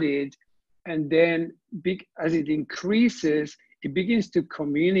embodied, and then as it increases, it begins to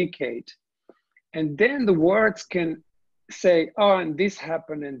communicate. And then the words can say, oh, and this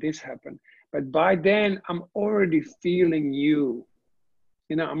happened and this happened. But by then, I'm already feeling you.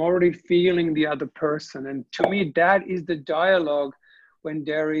 I'm already feeling the other person. And to me, that is the dialogue, when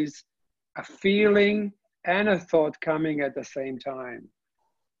there is a feeling and a thought coming at the same time.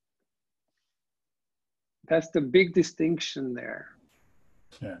 That's the big distinction there.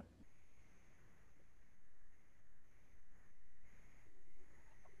 Yeah.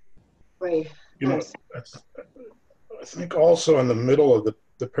 Right. I think also in the middle of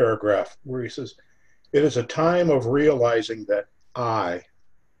the paragraph where he says, it is a time of realizing that I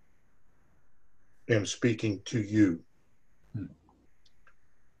am speaking to you.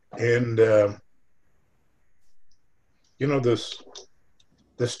 And,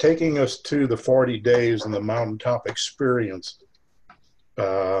 this taking us to the 40 days and the mountaintop experience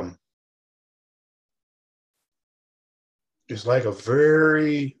is like a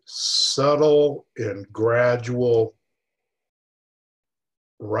very subtle and gradual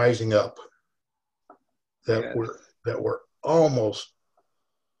rising up that we're almost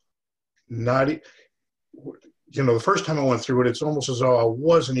not, the first time I went through it, it's almost as though I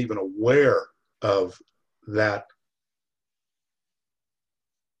wasn't even aware of that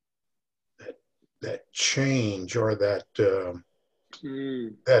change or that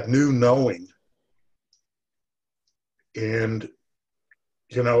new knowing. And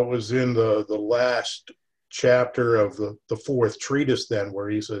it was in the last chapter of the fourth treatise then, where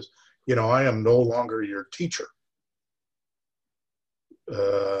he says, I am no longer your teacher.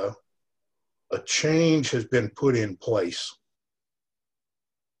 A change has been put in place.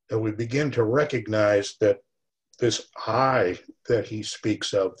 And we begin to recognize that this I that he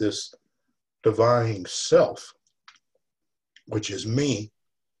speaks of, this divine self, which is me,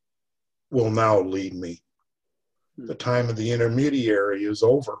 will now lead me. The time of the intermediary is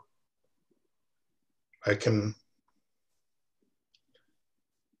over. I can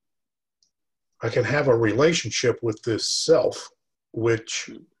have a relationship with this self, which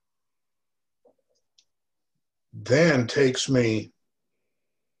then takes me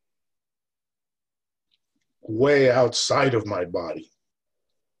way outside of my body.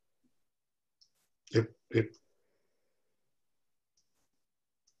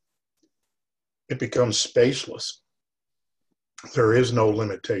 It becomes spaceless. There is no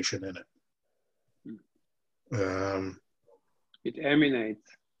limitation in it. It emanates.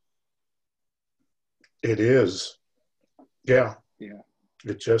 It is. Yeah. Yeah.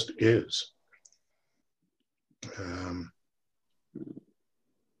 It just is.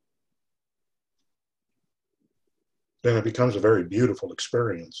 Then it becomes a very beautiful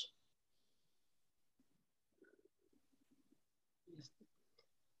experience.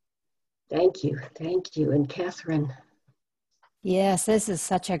 Thank you. Thank you. And Catherine. Yes, this is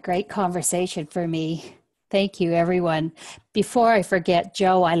such a great conversation for me. Thank you, everyone. Before I forget,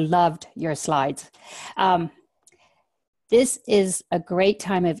 Joe, I loved your slides. This is a great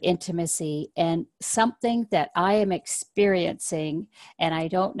time of intimacy and something that I am experiencing, and I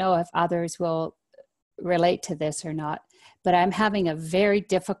don't know if others will relate to this or not, but I'm having a very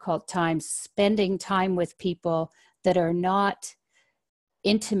difficult time spending time with people that are not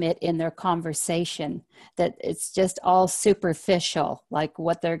intimate in their conversation, that it's just all superficial, like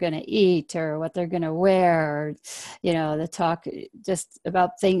what they're going to eat or what they're going to wear, or, you know, the talk just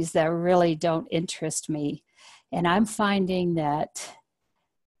about things that really don't interest me. And I'm finding that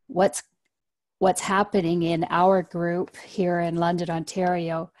what's happening in our group here in London,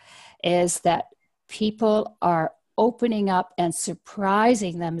 Ontario, is that people are opening up and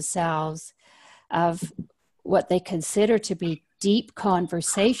surprising themselves of what they consider to be deep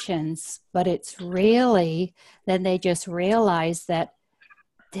conversations, but it's really, then they just realize that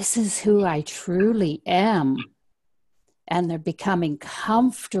this is who I truly am. And they're becoming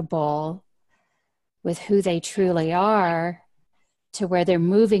comfortable with who they truly are, to where they're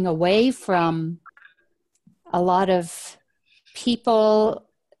moving away from a lot of people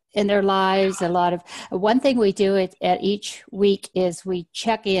in their lives. One thing we do at each week is we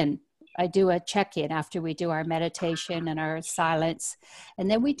check in. I do a check-in after we do our meditation and our silence. And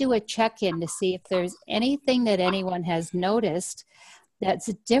then we do a check-in to see if there's anything that anyone has noticed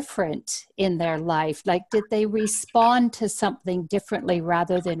that's different in their life. Like, did they respond to something differently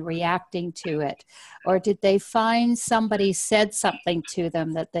rather than reacting to it? Or did they find somebody said something to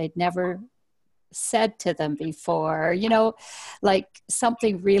them that they'd never said to them before? You know, like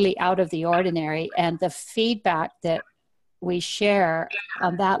something really out of the ordinary. And the feedback that we share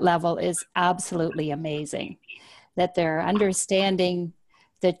on that level is absolutely amazing, that they're understanding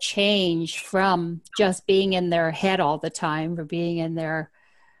the change from just being in their head all the time, or being in their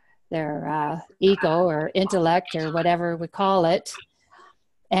ego or intellect or whatever we call it,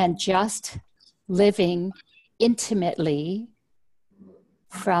 and just living intimately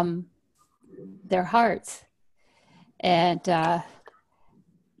from their hearts. And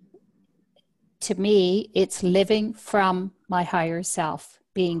to me, it's living from my higher self,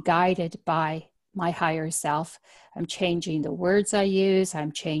 being guided by my higher self. I'm changing the words I use.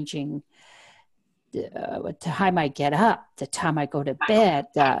 I'm changing the time I get up, the time I go to bed,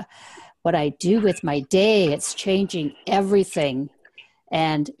 what I do with my day. It's changing everything.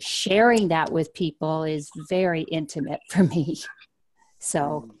 And sharing that with people is very intimate for me.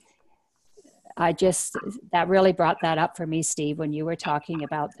 So that really brought that up for me, Steve, when you were talking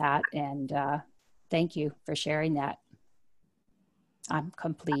about that. And thank you for sharing that. I'm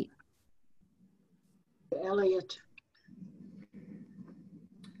complete. Elliot.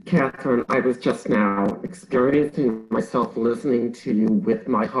 Catherine, I was just now experiencing myself listening to you with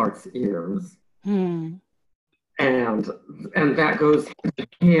my heart's ears. And that goes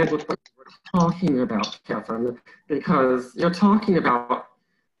hand with what we're talking about, Catherine, because you're talking about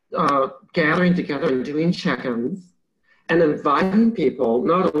gathering together and doing check-ins and inviting people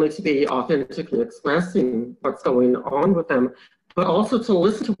not only to be authentically expressing what's going on with them, but also to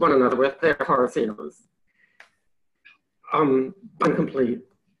listen to one another with their heart's ears. I'm complete.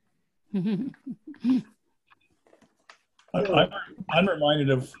 I'm reminded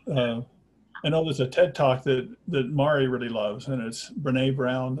of, I know there's a TED Talk that Mari really loves, and it's Brene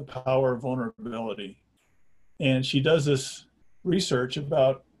Brown, The Power of Vulnerability. And she does this research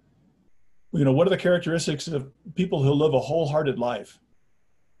about, you know, what are the characteristics of people who live a wholehearted life?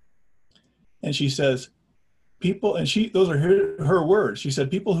 And she says, those are her words. She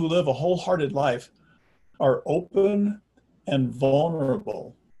said, people who live a wholehearted life are open and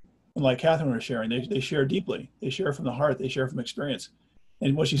vulnerable. And like Catherine was sharing, they share deeply. They share from the heart. They share from experience.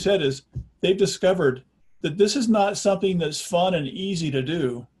 And what she said is they've discovered that this is not something that's fun and easy to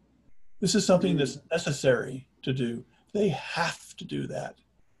do. This is something that's necessary to do. They have to do that.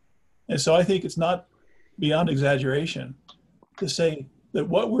 And so I think it's not beyond exaggeration to say that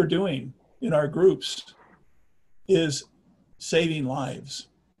what we're doing in our groups is saving lives.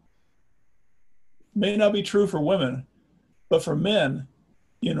 It may not be true for women, but for men,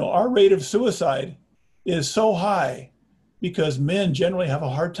 you know, our rate of suicide is so high because men generally have a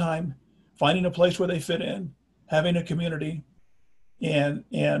hard time finding a place where they fit in. having a community, and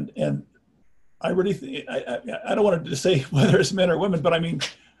I really think, I don't want to say whether it's men or women, but I mean,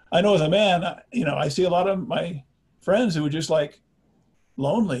 I know as a man, I see a lot of my friends who are just like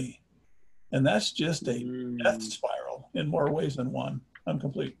lonely, and that's just a death spiral in more ways than one. I'm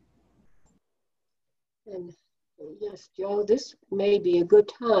complete. And yes, Joe, this may be a good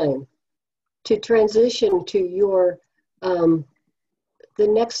time to transition to your the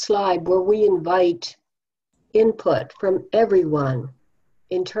next slide, where we invite input from everyone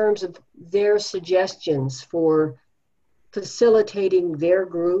in terms of their suggestions for facilitating their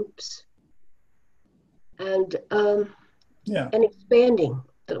groups and expanding.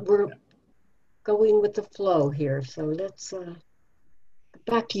 We're going with the flow here, so let's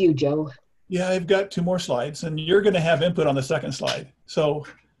back to you, Joe. Yeah, I've got 2 more slides, and you're going to have input on the second slide. So,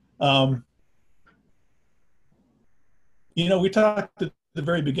 we talked at the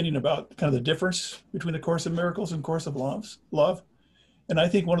very beginning about kind of the difference between the Course in Miracles and Course of Love. And I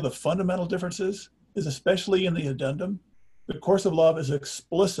think one of the fundamental differences is, especially in the addendum, the Course of Love is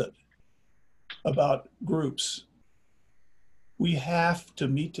explicit about groups. We have to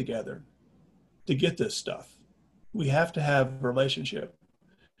meet together to get this stuff. We have to have a relationship.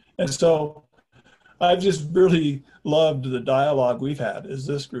 And so I've just really loved the dialogue we've had as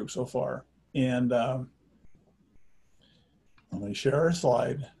this group so far. And let me share a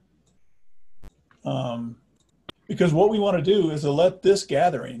slide. Because what we want to do is to let this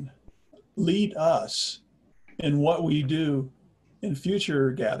gathering lead us in what we do in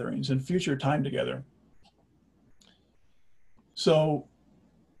future gatherings and future time together. So,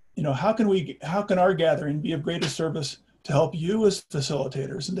 how can our gathering be of greatest service to help you as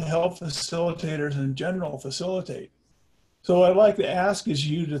facilitators and to help facilitators in general facilitate? So what I'd like to ask is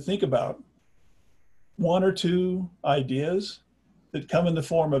you to think about 1 or 2 ideas that come in the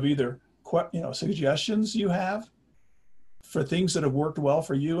form of either suggestions you have for things that have worked well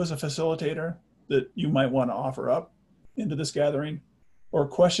for you as a facilitator that you might want to offer up into this gathering, or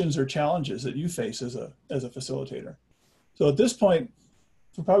questions or challenges that you face as a facilitator. So at this point,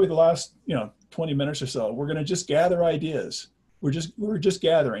 for probably the last 20 minutes or so, we're going to just gather ideas. We're just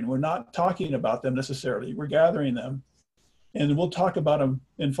gathering. We're not talking about them necessarily. We're gathering them, and we'll talk about them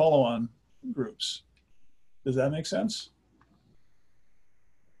in follow-on groups. Does that make sense?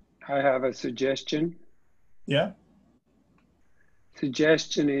 I have a suggestion. Yeah.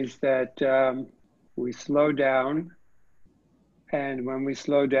 Suggestion is that we slow down, and when we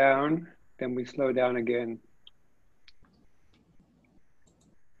slow down, then we slow down again.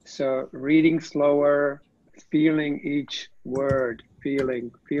 So reading slower, feeling each word,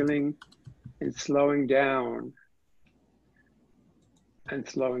 feeling, and slowing down, and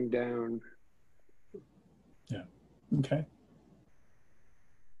slowing down. Yeah. Okay.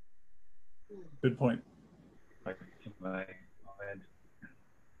 Good point.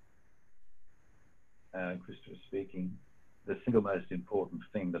 Christopher speaking. The single most important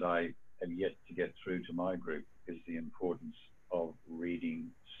thing that I have yet to get through to my group is the importance of reading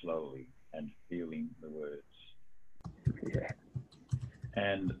slowly and feeling the words. Yeah.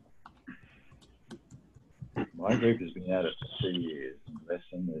 And my group has been at it for 2 years, and bless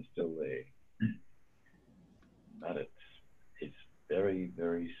them, they're still there. But it's very,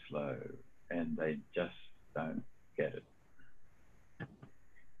 very slow, and they just don't get it.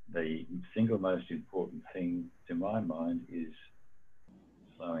 The single most important thing to my mind is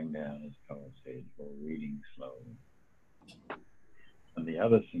slowing down, as Cole said, or reading slowly. And the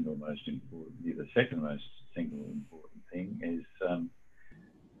other single most important, the second most single important thing is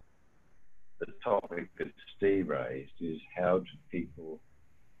the topic that Steve raised, is how do people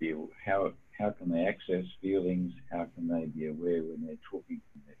feel, how can they access feelings, how can they be aware when they're talking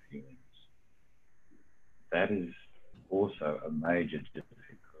from their feelings. That is also a major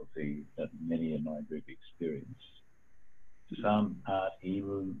difficulty that many in my group experience. Some aren't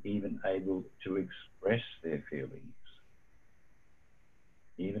even able to express their feelings.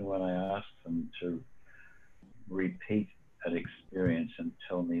 Even when I ask them to repeat an experience and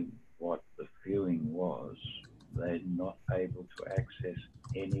tell me what the feeling was, they're not able to access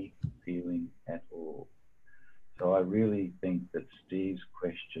any feeling at all. So I really think that Steve's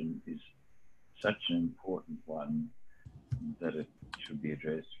question is such an important one that it should be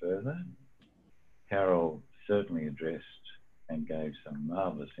addressed further. Carol certainly addressed and gave some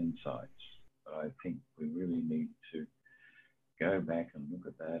marvelous insights, but I think we really need to go back and look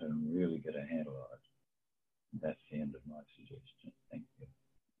at that and really get a handle on it. That's the end of my suggestion. Thank you.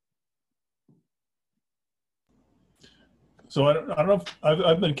 So I don't know if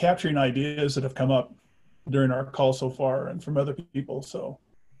I've been capturing ideas that have come up during our call so far and from other people. So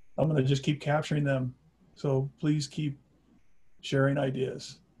I'm going to just keep capturing them So please keep sharing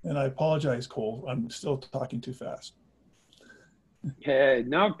ideas. And I apologize, Cole, I'm still talking too fast. Yeah,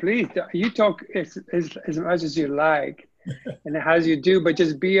 no, please, you talk as much as you like and as you do, but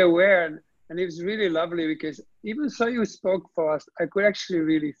just be aware. And it was really lovely because even so you spoke fast, I could actually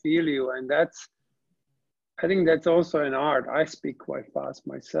really feel you. And I think that's also an art. I speak quite fast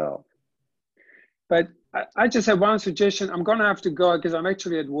myself. But I just have one suggestion. I'm going to have to go because I'm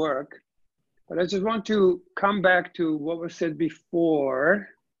actually at work. But I just want to come back to what was said before.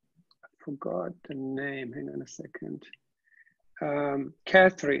 I forgot the name. Hang on a second.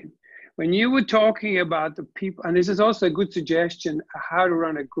 Catherine, when you were talking about the people, and this is also a good suggestion, how to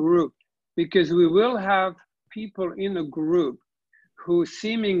run a group, because we will have people in a group who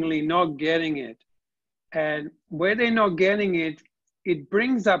seemingly not getting it. And where they're not getting it, it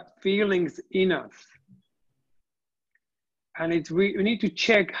brings up feelings in us. And we need to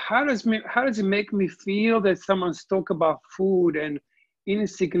check, how does it make me feel that someone's talk about food and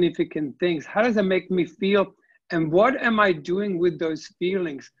insignificant things? How does it make me feel? And what am I doing with those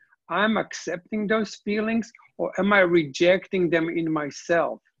feelings? I'm accepting those feelings, or am I rejecting them in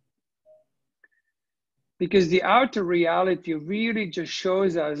myself? Because the outer reality really just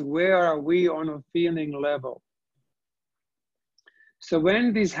shows us where are we on a feeling level. So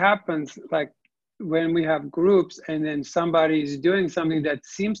when this happens, like when we have groups and then somebody is doing something that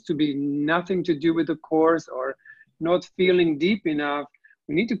seems to be nothing to do with the course or not feeling deep enough,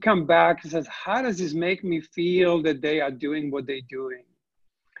 we need to come back and say, how does this make me feel that they are doing what they're doing?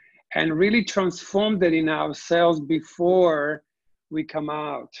 And really transform that in ourselves before we come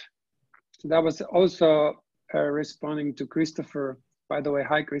out. So that was also responding to Christopher. By the way,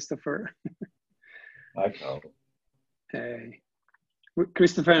 hi, Christopher. Hi, Carl. Hey.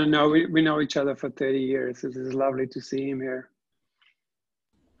 Christopher and I know, we know each other for 30 years. It is lovely to see him here.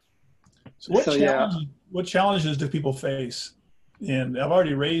 So what challenges do people face? And I've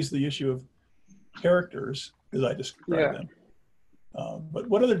already raised the issue of characters as I described them. But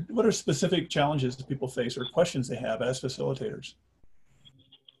what are specific challenges that people face or questions they have as facilitators?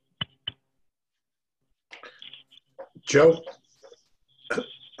 Joe,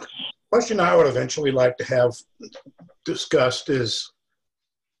 question I would eventually like to have discussed is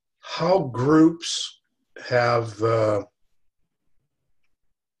how groups have, I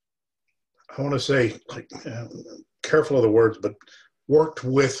want to say, like, careful of the words, but worked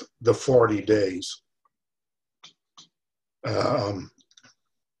with the 40 days.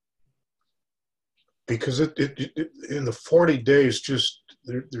 Because in the 40 days, just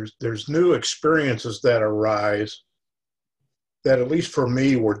there's new experiences that arise that, at least for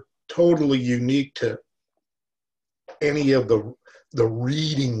me, were totally unique to any of the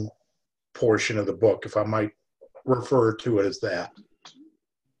reading portion of the book, if I might refer to it as that.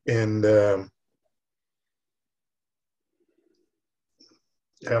 And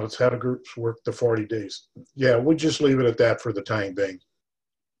how the groups work the 40 days. Yeah, we'll just leave it at that for the time being.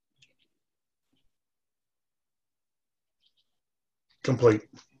 Complete.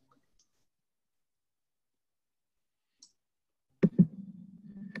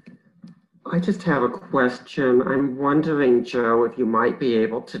 I just have a question. I'm wondering, Joe, if you might be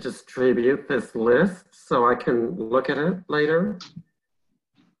able to distribute this list so I can look at it later.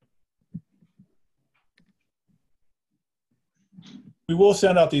 We will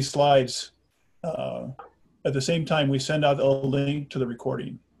send out these slides at the same time we send out a link to the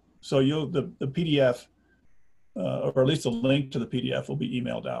recording. So the PDF, or at least a link to the PDF, will be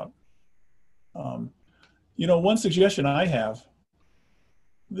emailed out. You know, one suggestion I have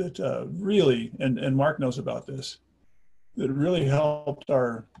that really, and Mark knows about this, that really helped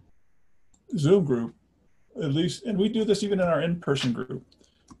our Zoom group, at least, and we do this even in our in-person group,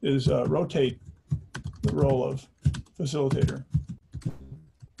 is rotate the role of facilitator.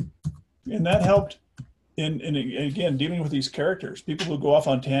 And that helped in again, dealing with these characters, people who go off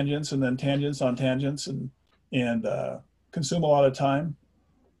on tangents and then tangents on tangents and consume a lot of time.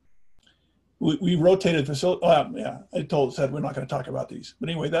 We rotated facility. Yeah, I said we're not going to talk about these. But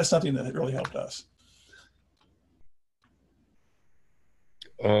anyway, that's something that really helped us.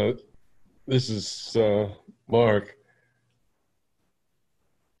 This is Mark.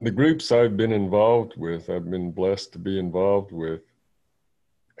 The groups I've been involved with, I've been blessed to be involved with,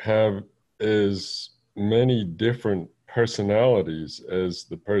 have as many different personalities as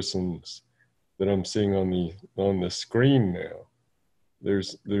the persons that I'm seeing on the screen now.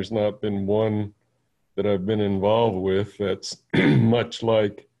 There's not been one that I've been involved with that's much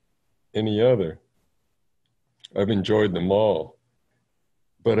like any other. I've enjoyed them all.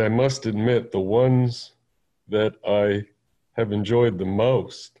 But I must admit, the ones that I have enjoyed the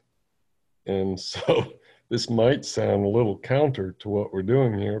most, and so this might sound a little counter to what we're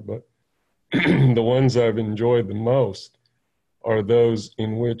doing here, but the ones I've enjoyed the most are those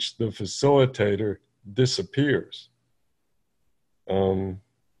in which the facilitator disappears. The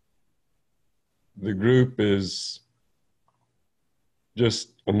group is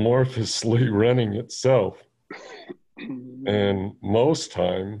just amorphously running itself, and most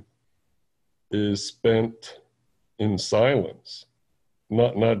time is spent in silence,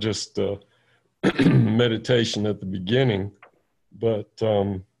 not just meditation at the beginning, but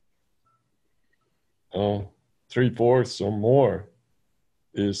 3/4 or more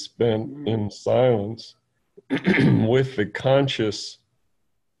is spent in silence with the conscious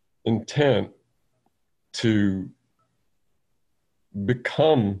intent to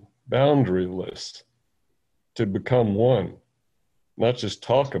become boundaryless, to become one, not just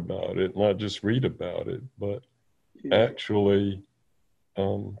talk about it, not just read about it, but actually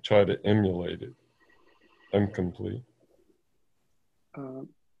try to emulate it. I'm complete.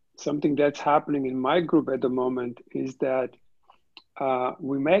 Something that's happening in my group at the moment is that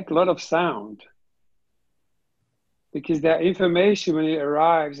we make a lot of sound, because that information, when it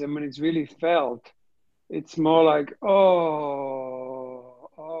arrives and when it's really felt, it's more like, oh,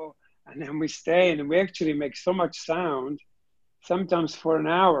 oh, and then we stay and we actually make so much sound, sometimes for an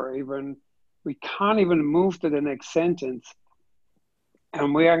hour even, we can't even move to the next sentence.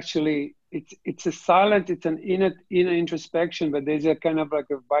 And we actually, it's a silent, it's an inner introspection, but there's a kind of like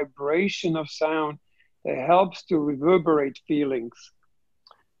a vibration of sound that helps to reverberate feelings.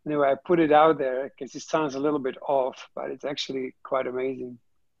 Anyway, I put it out there because it sounds a little bit off, but it's actually quite amazing.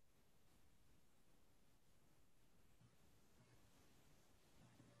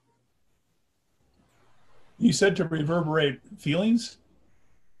 You said to reverberate feelings?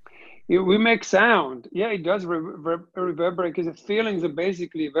 We make sound. Yeah, it does reverberate, because the feelings are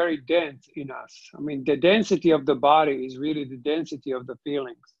basically very dense in us. I mean, the density of the body is really the density of the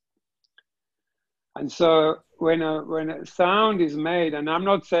feelings. And so when a sound is made, and I'm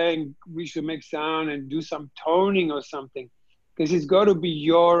not saying we should make sound and do some toning or something, because it's got to be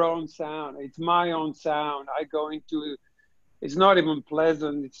your own sound. It's my own sound. I go into, it's not even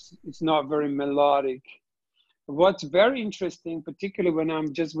pleasant. It's not very melodic. What's very interesting, particularly when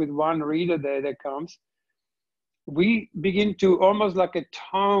I'm just with one reader there that comes, we begin to almost like a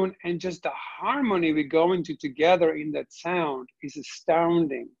tone, and just the harmony we go into together in that sound is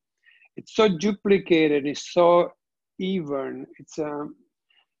astounding. It's so duplicated, it's so even. It's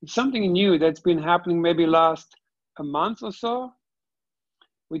something new that's been happening maybe last a month or so.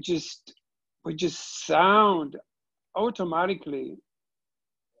 We just sound automatically.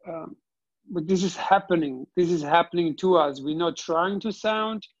 But this is happening. This is happening to us. We're not trying to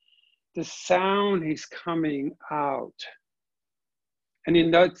sound. The sound is coming out. And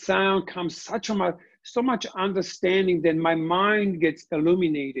in that sound comes so much understanding that my mind gets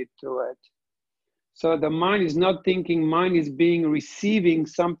illuminated through it. So the mind is not thinking, mind is receiving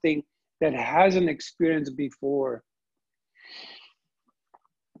something that hasn't experienced before.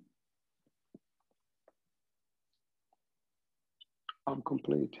 I'm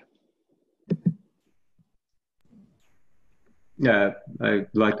complete. Yeah,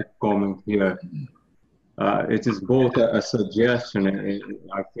 I'd like to comment here. It is both a suggestion, and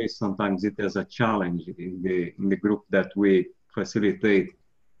I face sometimes it as a challenge in the group that we facilitate.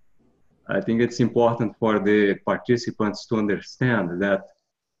 I think it's important for the participants to understand that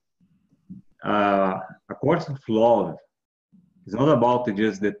a course of love is not about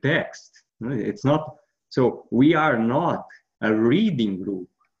just the text. It's not. So we are not a reading group.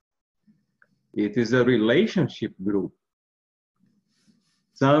 It is a relationship group.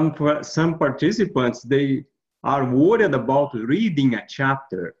 Some participants, they are worried about reading a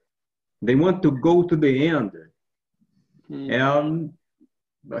chapter. They want to go to the end. And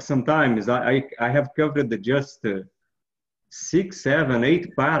sometimes I have covered just 6, 7,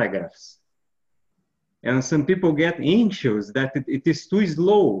 8 paragraphs. And some people get anxious that it is too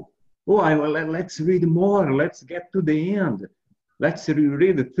slow. Oh, let's read more. Let's get to the end. Let's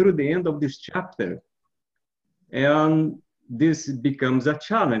read through the end of this chapter. And this becomes a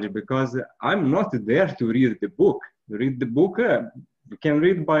challenge, because I'm not there to read the book. Read the book, we can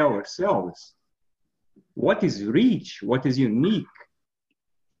read by ourselves. What is rich, what is unique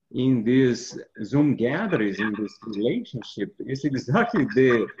in these Zoom gatherings, in this relationship, is exactly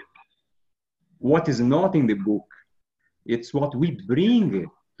what is not in the book. It's what we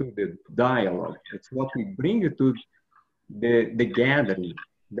bring to the dialogue. It's what we bring to the gathering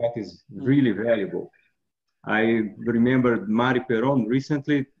that is really valuable. I remember Mari Peron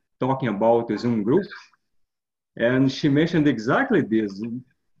recently talking about the Zoom groups, and she mentioned exactly this.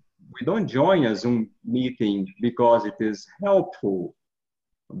 we don't join a Zoom meeting because it is helpful,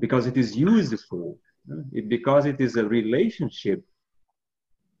 because it is useful, because it is a relationship.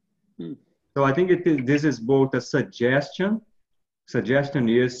 So I think this is both a suggestion. Suggestion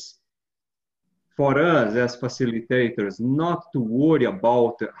is for us as facilitators not to worry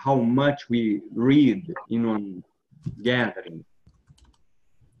about how much we read in one gathering.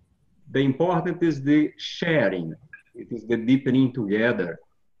 The important is the sharing. It is the deepening together.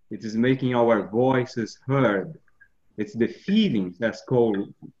 It is making our voices heard. It's the feelings, as Cole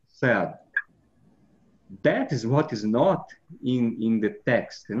said. That is what is not in the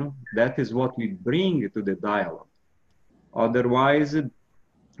text, you know? That is what we bring to the dialogue. Otherwise,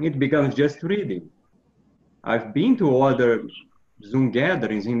 it becomes just reading. I've been to other Zoom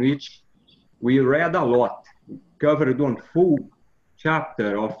gatherings in which we read a lot, covered one full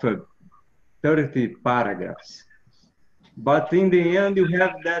chapter of 30 paragraphs. But in the end, you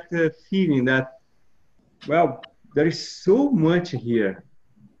have that feeling that, well, there is so much here.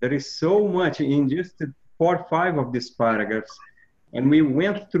 There is so much in just 4 or 5 of these paragraphs. And we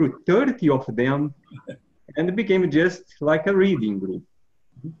went through 30 of them, and it became just like a reading group.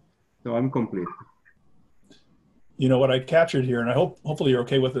 So I'm complete. You know, what I captured here, and I hopefully you're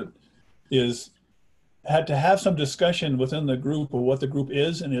okay with it, is had to have some discussion within the group of what the group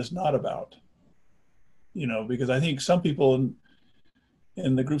is and is not about. You know, because I think some people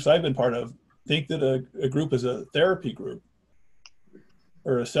in the groups I've been part of think that a group is a therapy group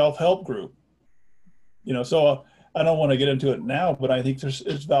or a self-help group. You know, so I don't want to get into it now, but I think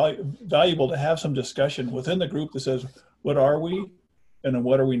it's valuable to have some discussion within the group that says, what are we and then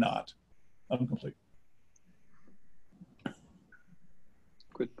what are we not? I'm complete.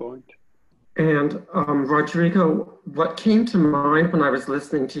 Good point. And Rodrigo, what came to mind when I was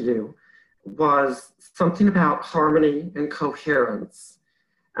listening to you was something about harmony and coherence.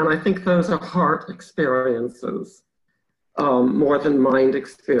 And I think those are heart experiences more than mind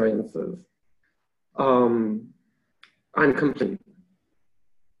experiences. I'm complete.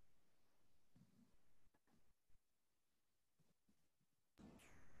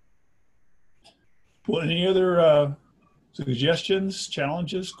 Well, any other suggestions,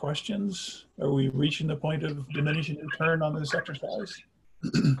 challenges, questions? Are we reaching the point of diminishing return on this exercise?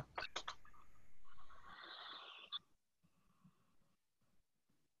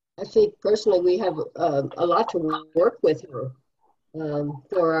 I think personally we have a lot to work with her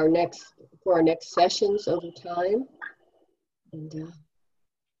for our next sessions over time.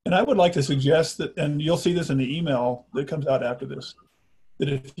 And I would like to suggest that, and you'll see this in the email that comes out after this, that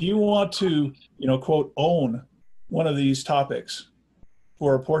if you want to, you know, quote, own one of these topics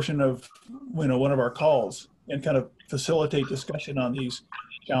for a portion of, you know, one of our calls and kind of facilitate discussion on these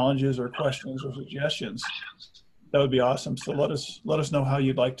challenges or questions or suggestions, that would be awesome. So let us know how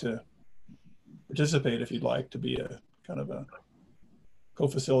you'd like to participate, if you'd like to be a kind of a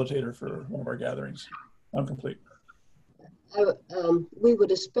co-facilitator for one of our gatherings. I'm complete. We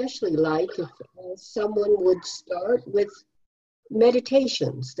would especially like if someone would start with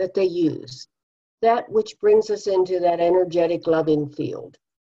meditations that they use, that which brings us into that energetic loving field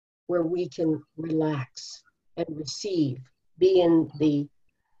where we can relax and receive,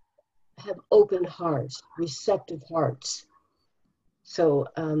 have open hearts, receptive hearts. So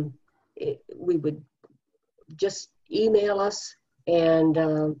we would just email us, and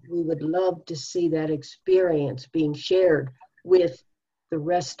we would love to see that experience being shared with the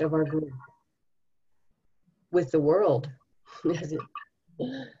rest of our group, with the world,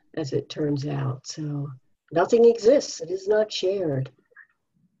 as it turns out. So nothing exists that is not shared.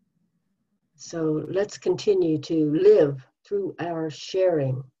 So let's continue to live through our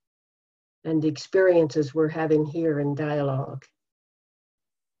sharing and the experiences we're having here in dialogue.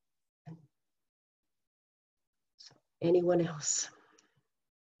 So, anyone else?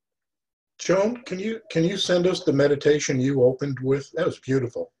 Joan, can you send us the meditation you opened with? That was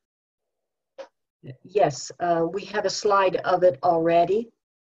beautiful. Yes, we have a slide of it already.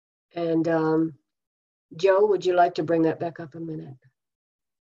 And Joe, would you like to bring that back up a minute?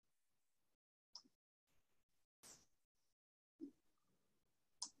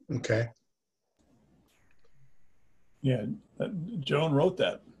 Okay. Yeah, Joan wrote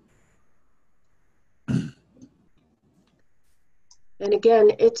that. And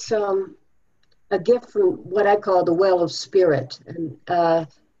again, it's a gift from what I call the well of spirit. And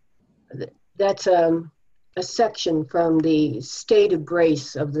that's a section from the state of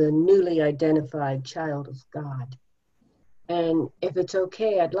grace of the newly identified child of God. And if it's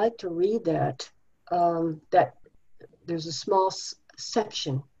okay, I'd like to read that. That there's a small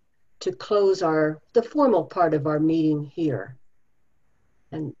section to close the formal part of our meeting here.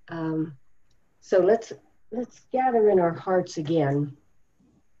 And so let's gather in our hearts again.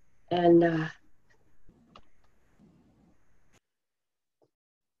 And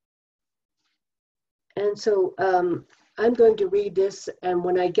so I'm going to read this, and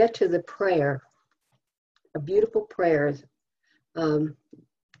when I get to the prayer, a beautiful prayer,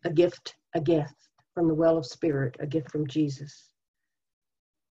 a gift from the well of spirit, a gift from Jesus.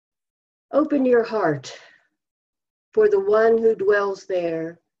 Open your heart, for the one who dwells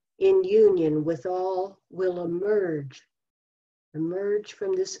there in union with all will emerge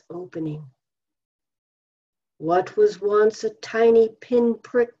from this opening. What was once a tiny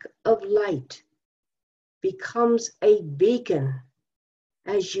pinprick of light becomes a beacon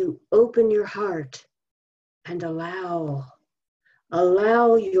as you open your heart and allow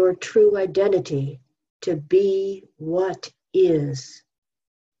your true identity to be what is,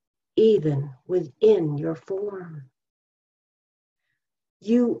 even within your form.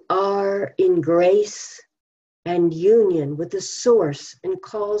 You are in grace and union with the source and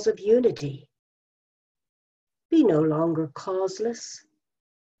cause of unity. Be no longer causeless.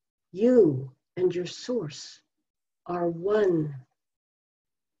 You and your source are one.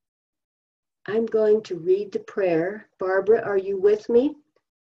 I'm going to read the prayer. Barbara, are you with me?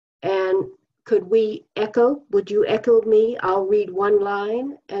 And could we echo? Would you echo me? I'll read one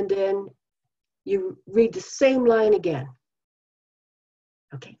line and then you read the same line again.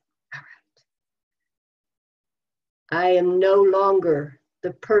 Okay, all right. I am no longer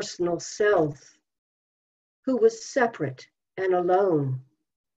the personal self who was separate and alone.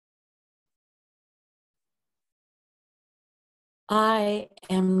 I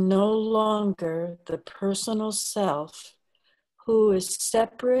am no longer the personal self who is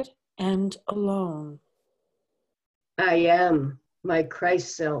separate and alone. I am my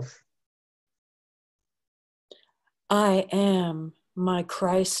Christ self. I am my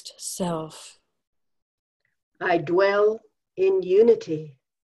Christ self. I dwell in unity.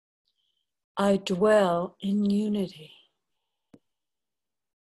 I dwell in unity.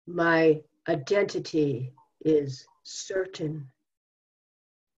 My identity is certain.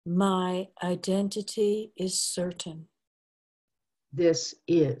 My identity is certain. This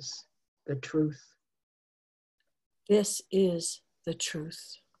is the truth. This is the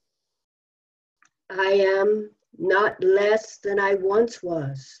truth. I am not less than I once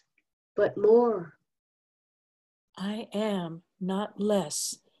was, but more. I am not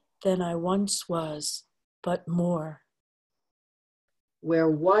less than I once was, but more. Where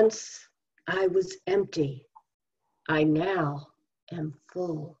once I was empty, I now am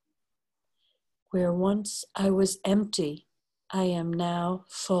full. Where once I was empty, I am now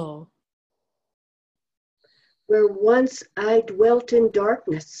full. Where once I dwelt in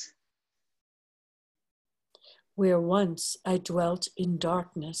darkness, where once I dwelt in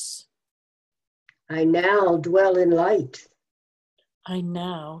darkness, I now dwell in light. I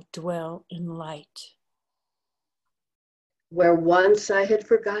now dwell in light. Where once I had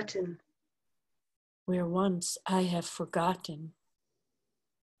forgotten, where once I have forgotten,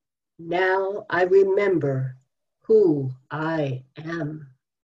 now I remember who I am.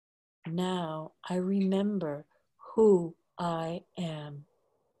 Now I remember who I am.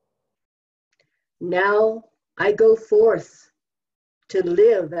 Now I go forth to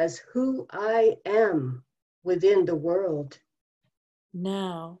live as who I am within the world.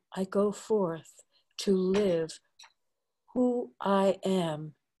 Now I go forth to live who I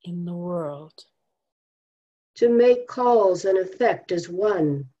am in the world. To make cause and effect as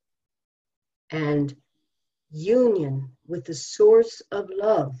one, and union with the source of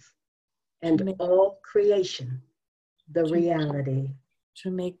love and all creation, the reality.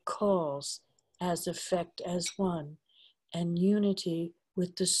 To make cause as effect as one, and unity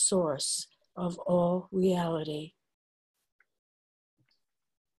with the source of all reality.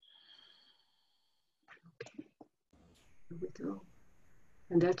 Okay, here we go.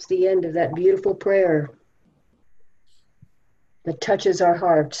 And that's the end of that beautiful prayer that touches our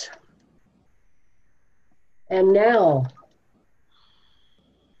hearts. And now,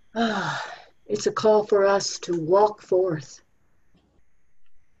 it's a call for us to walk forth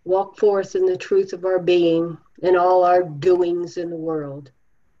in the truth of our being and all our doings in the world,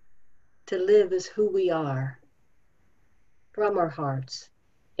 to live as who we are from our hearts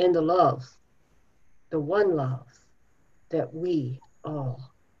in the love, the one love that we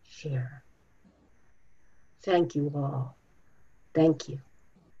all share. Thank you all. Thank you.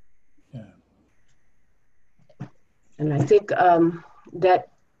 Yeah. And I think that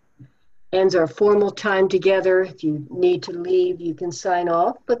ends our formal time together. If you need to leave, you can sign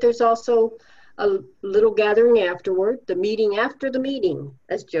off. But there's also a little gathering afterward, the meeting after the meeting,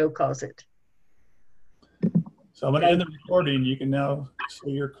 as Joe calls it. So I'm going to end the recording. You can now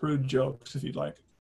say your crude jokes if you'd like.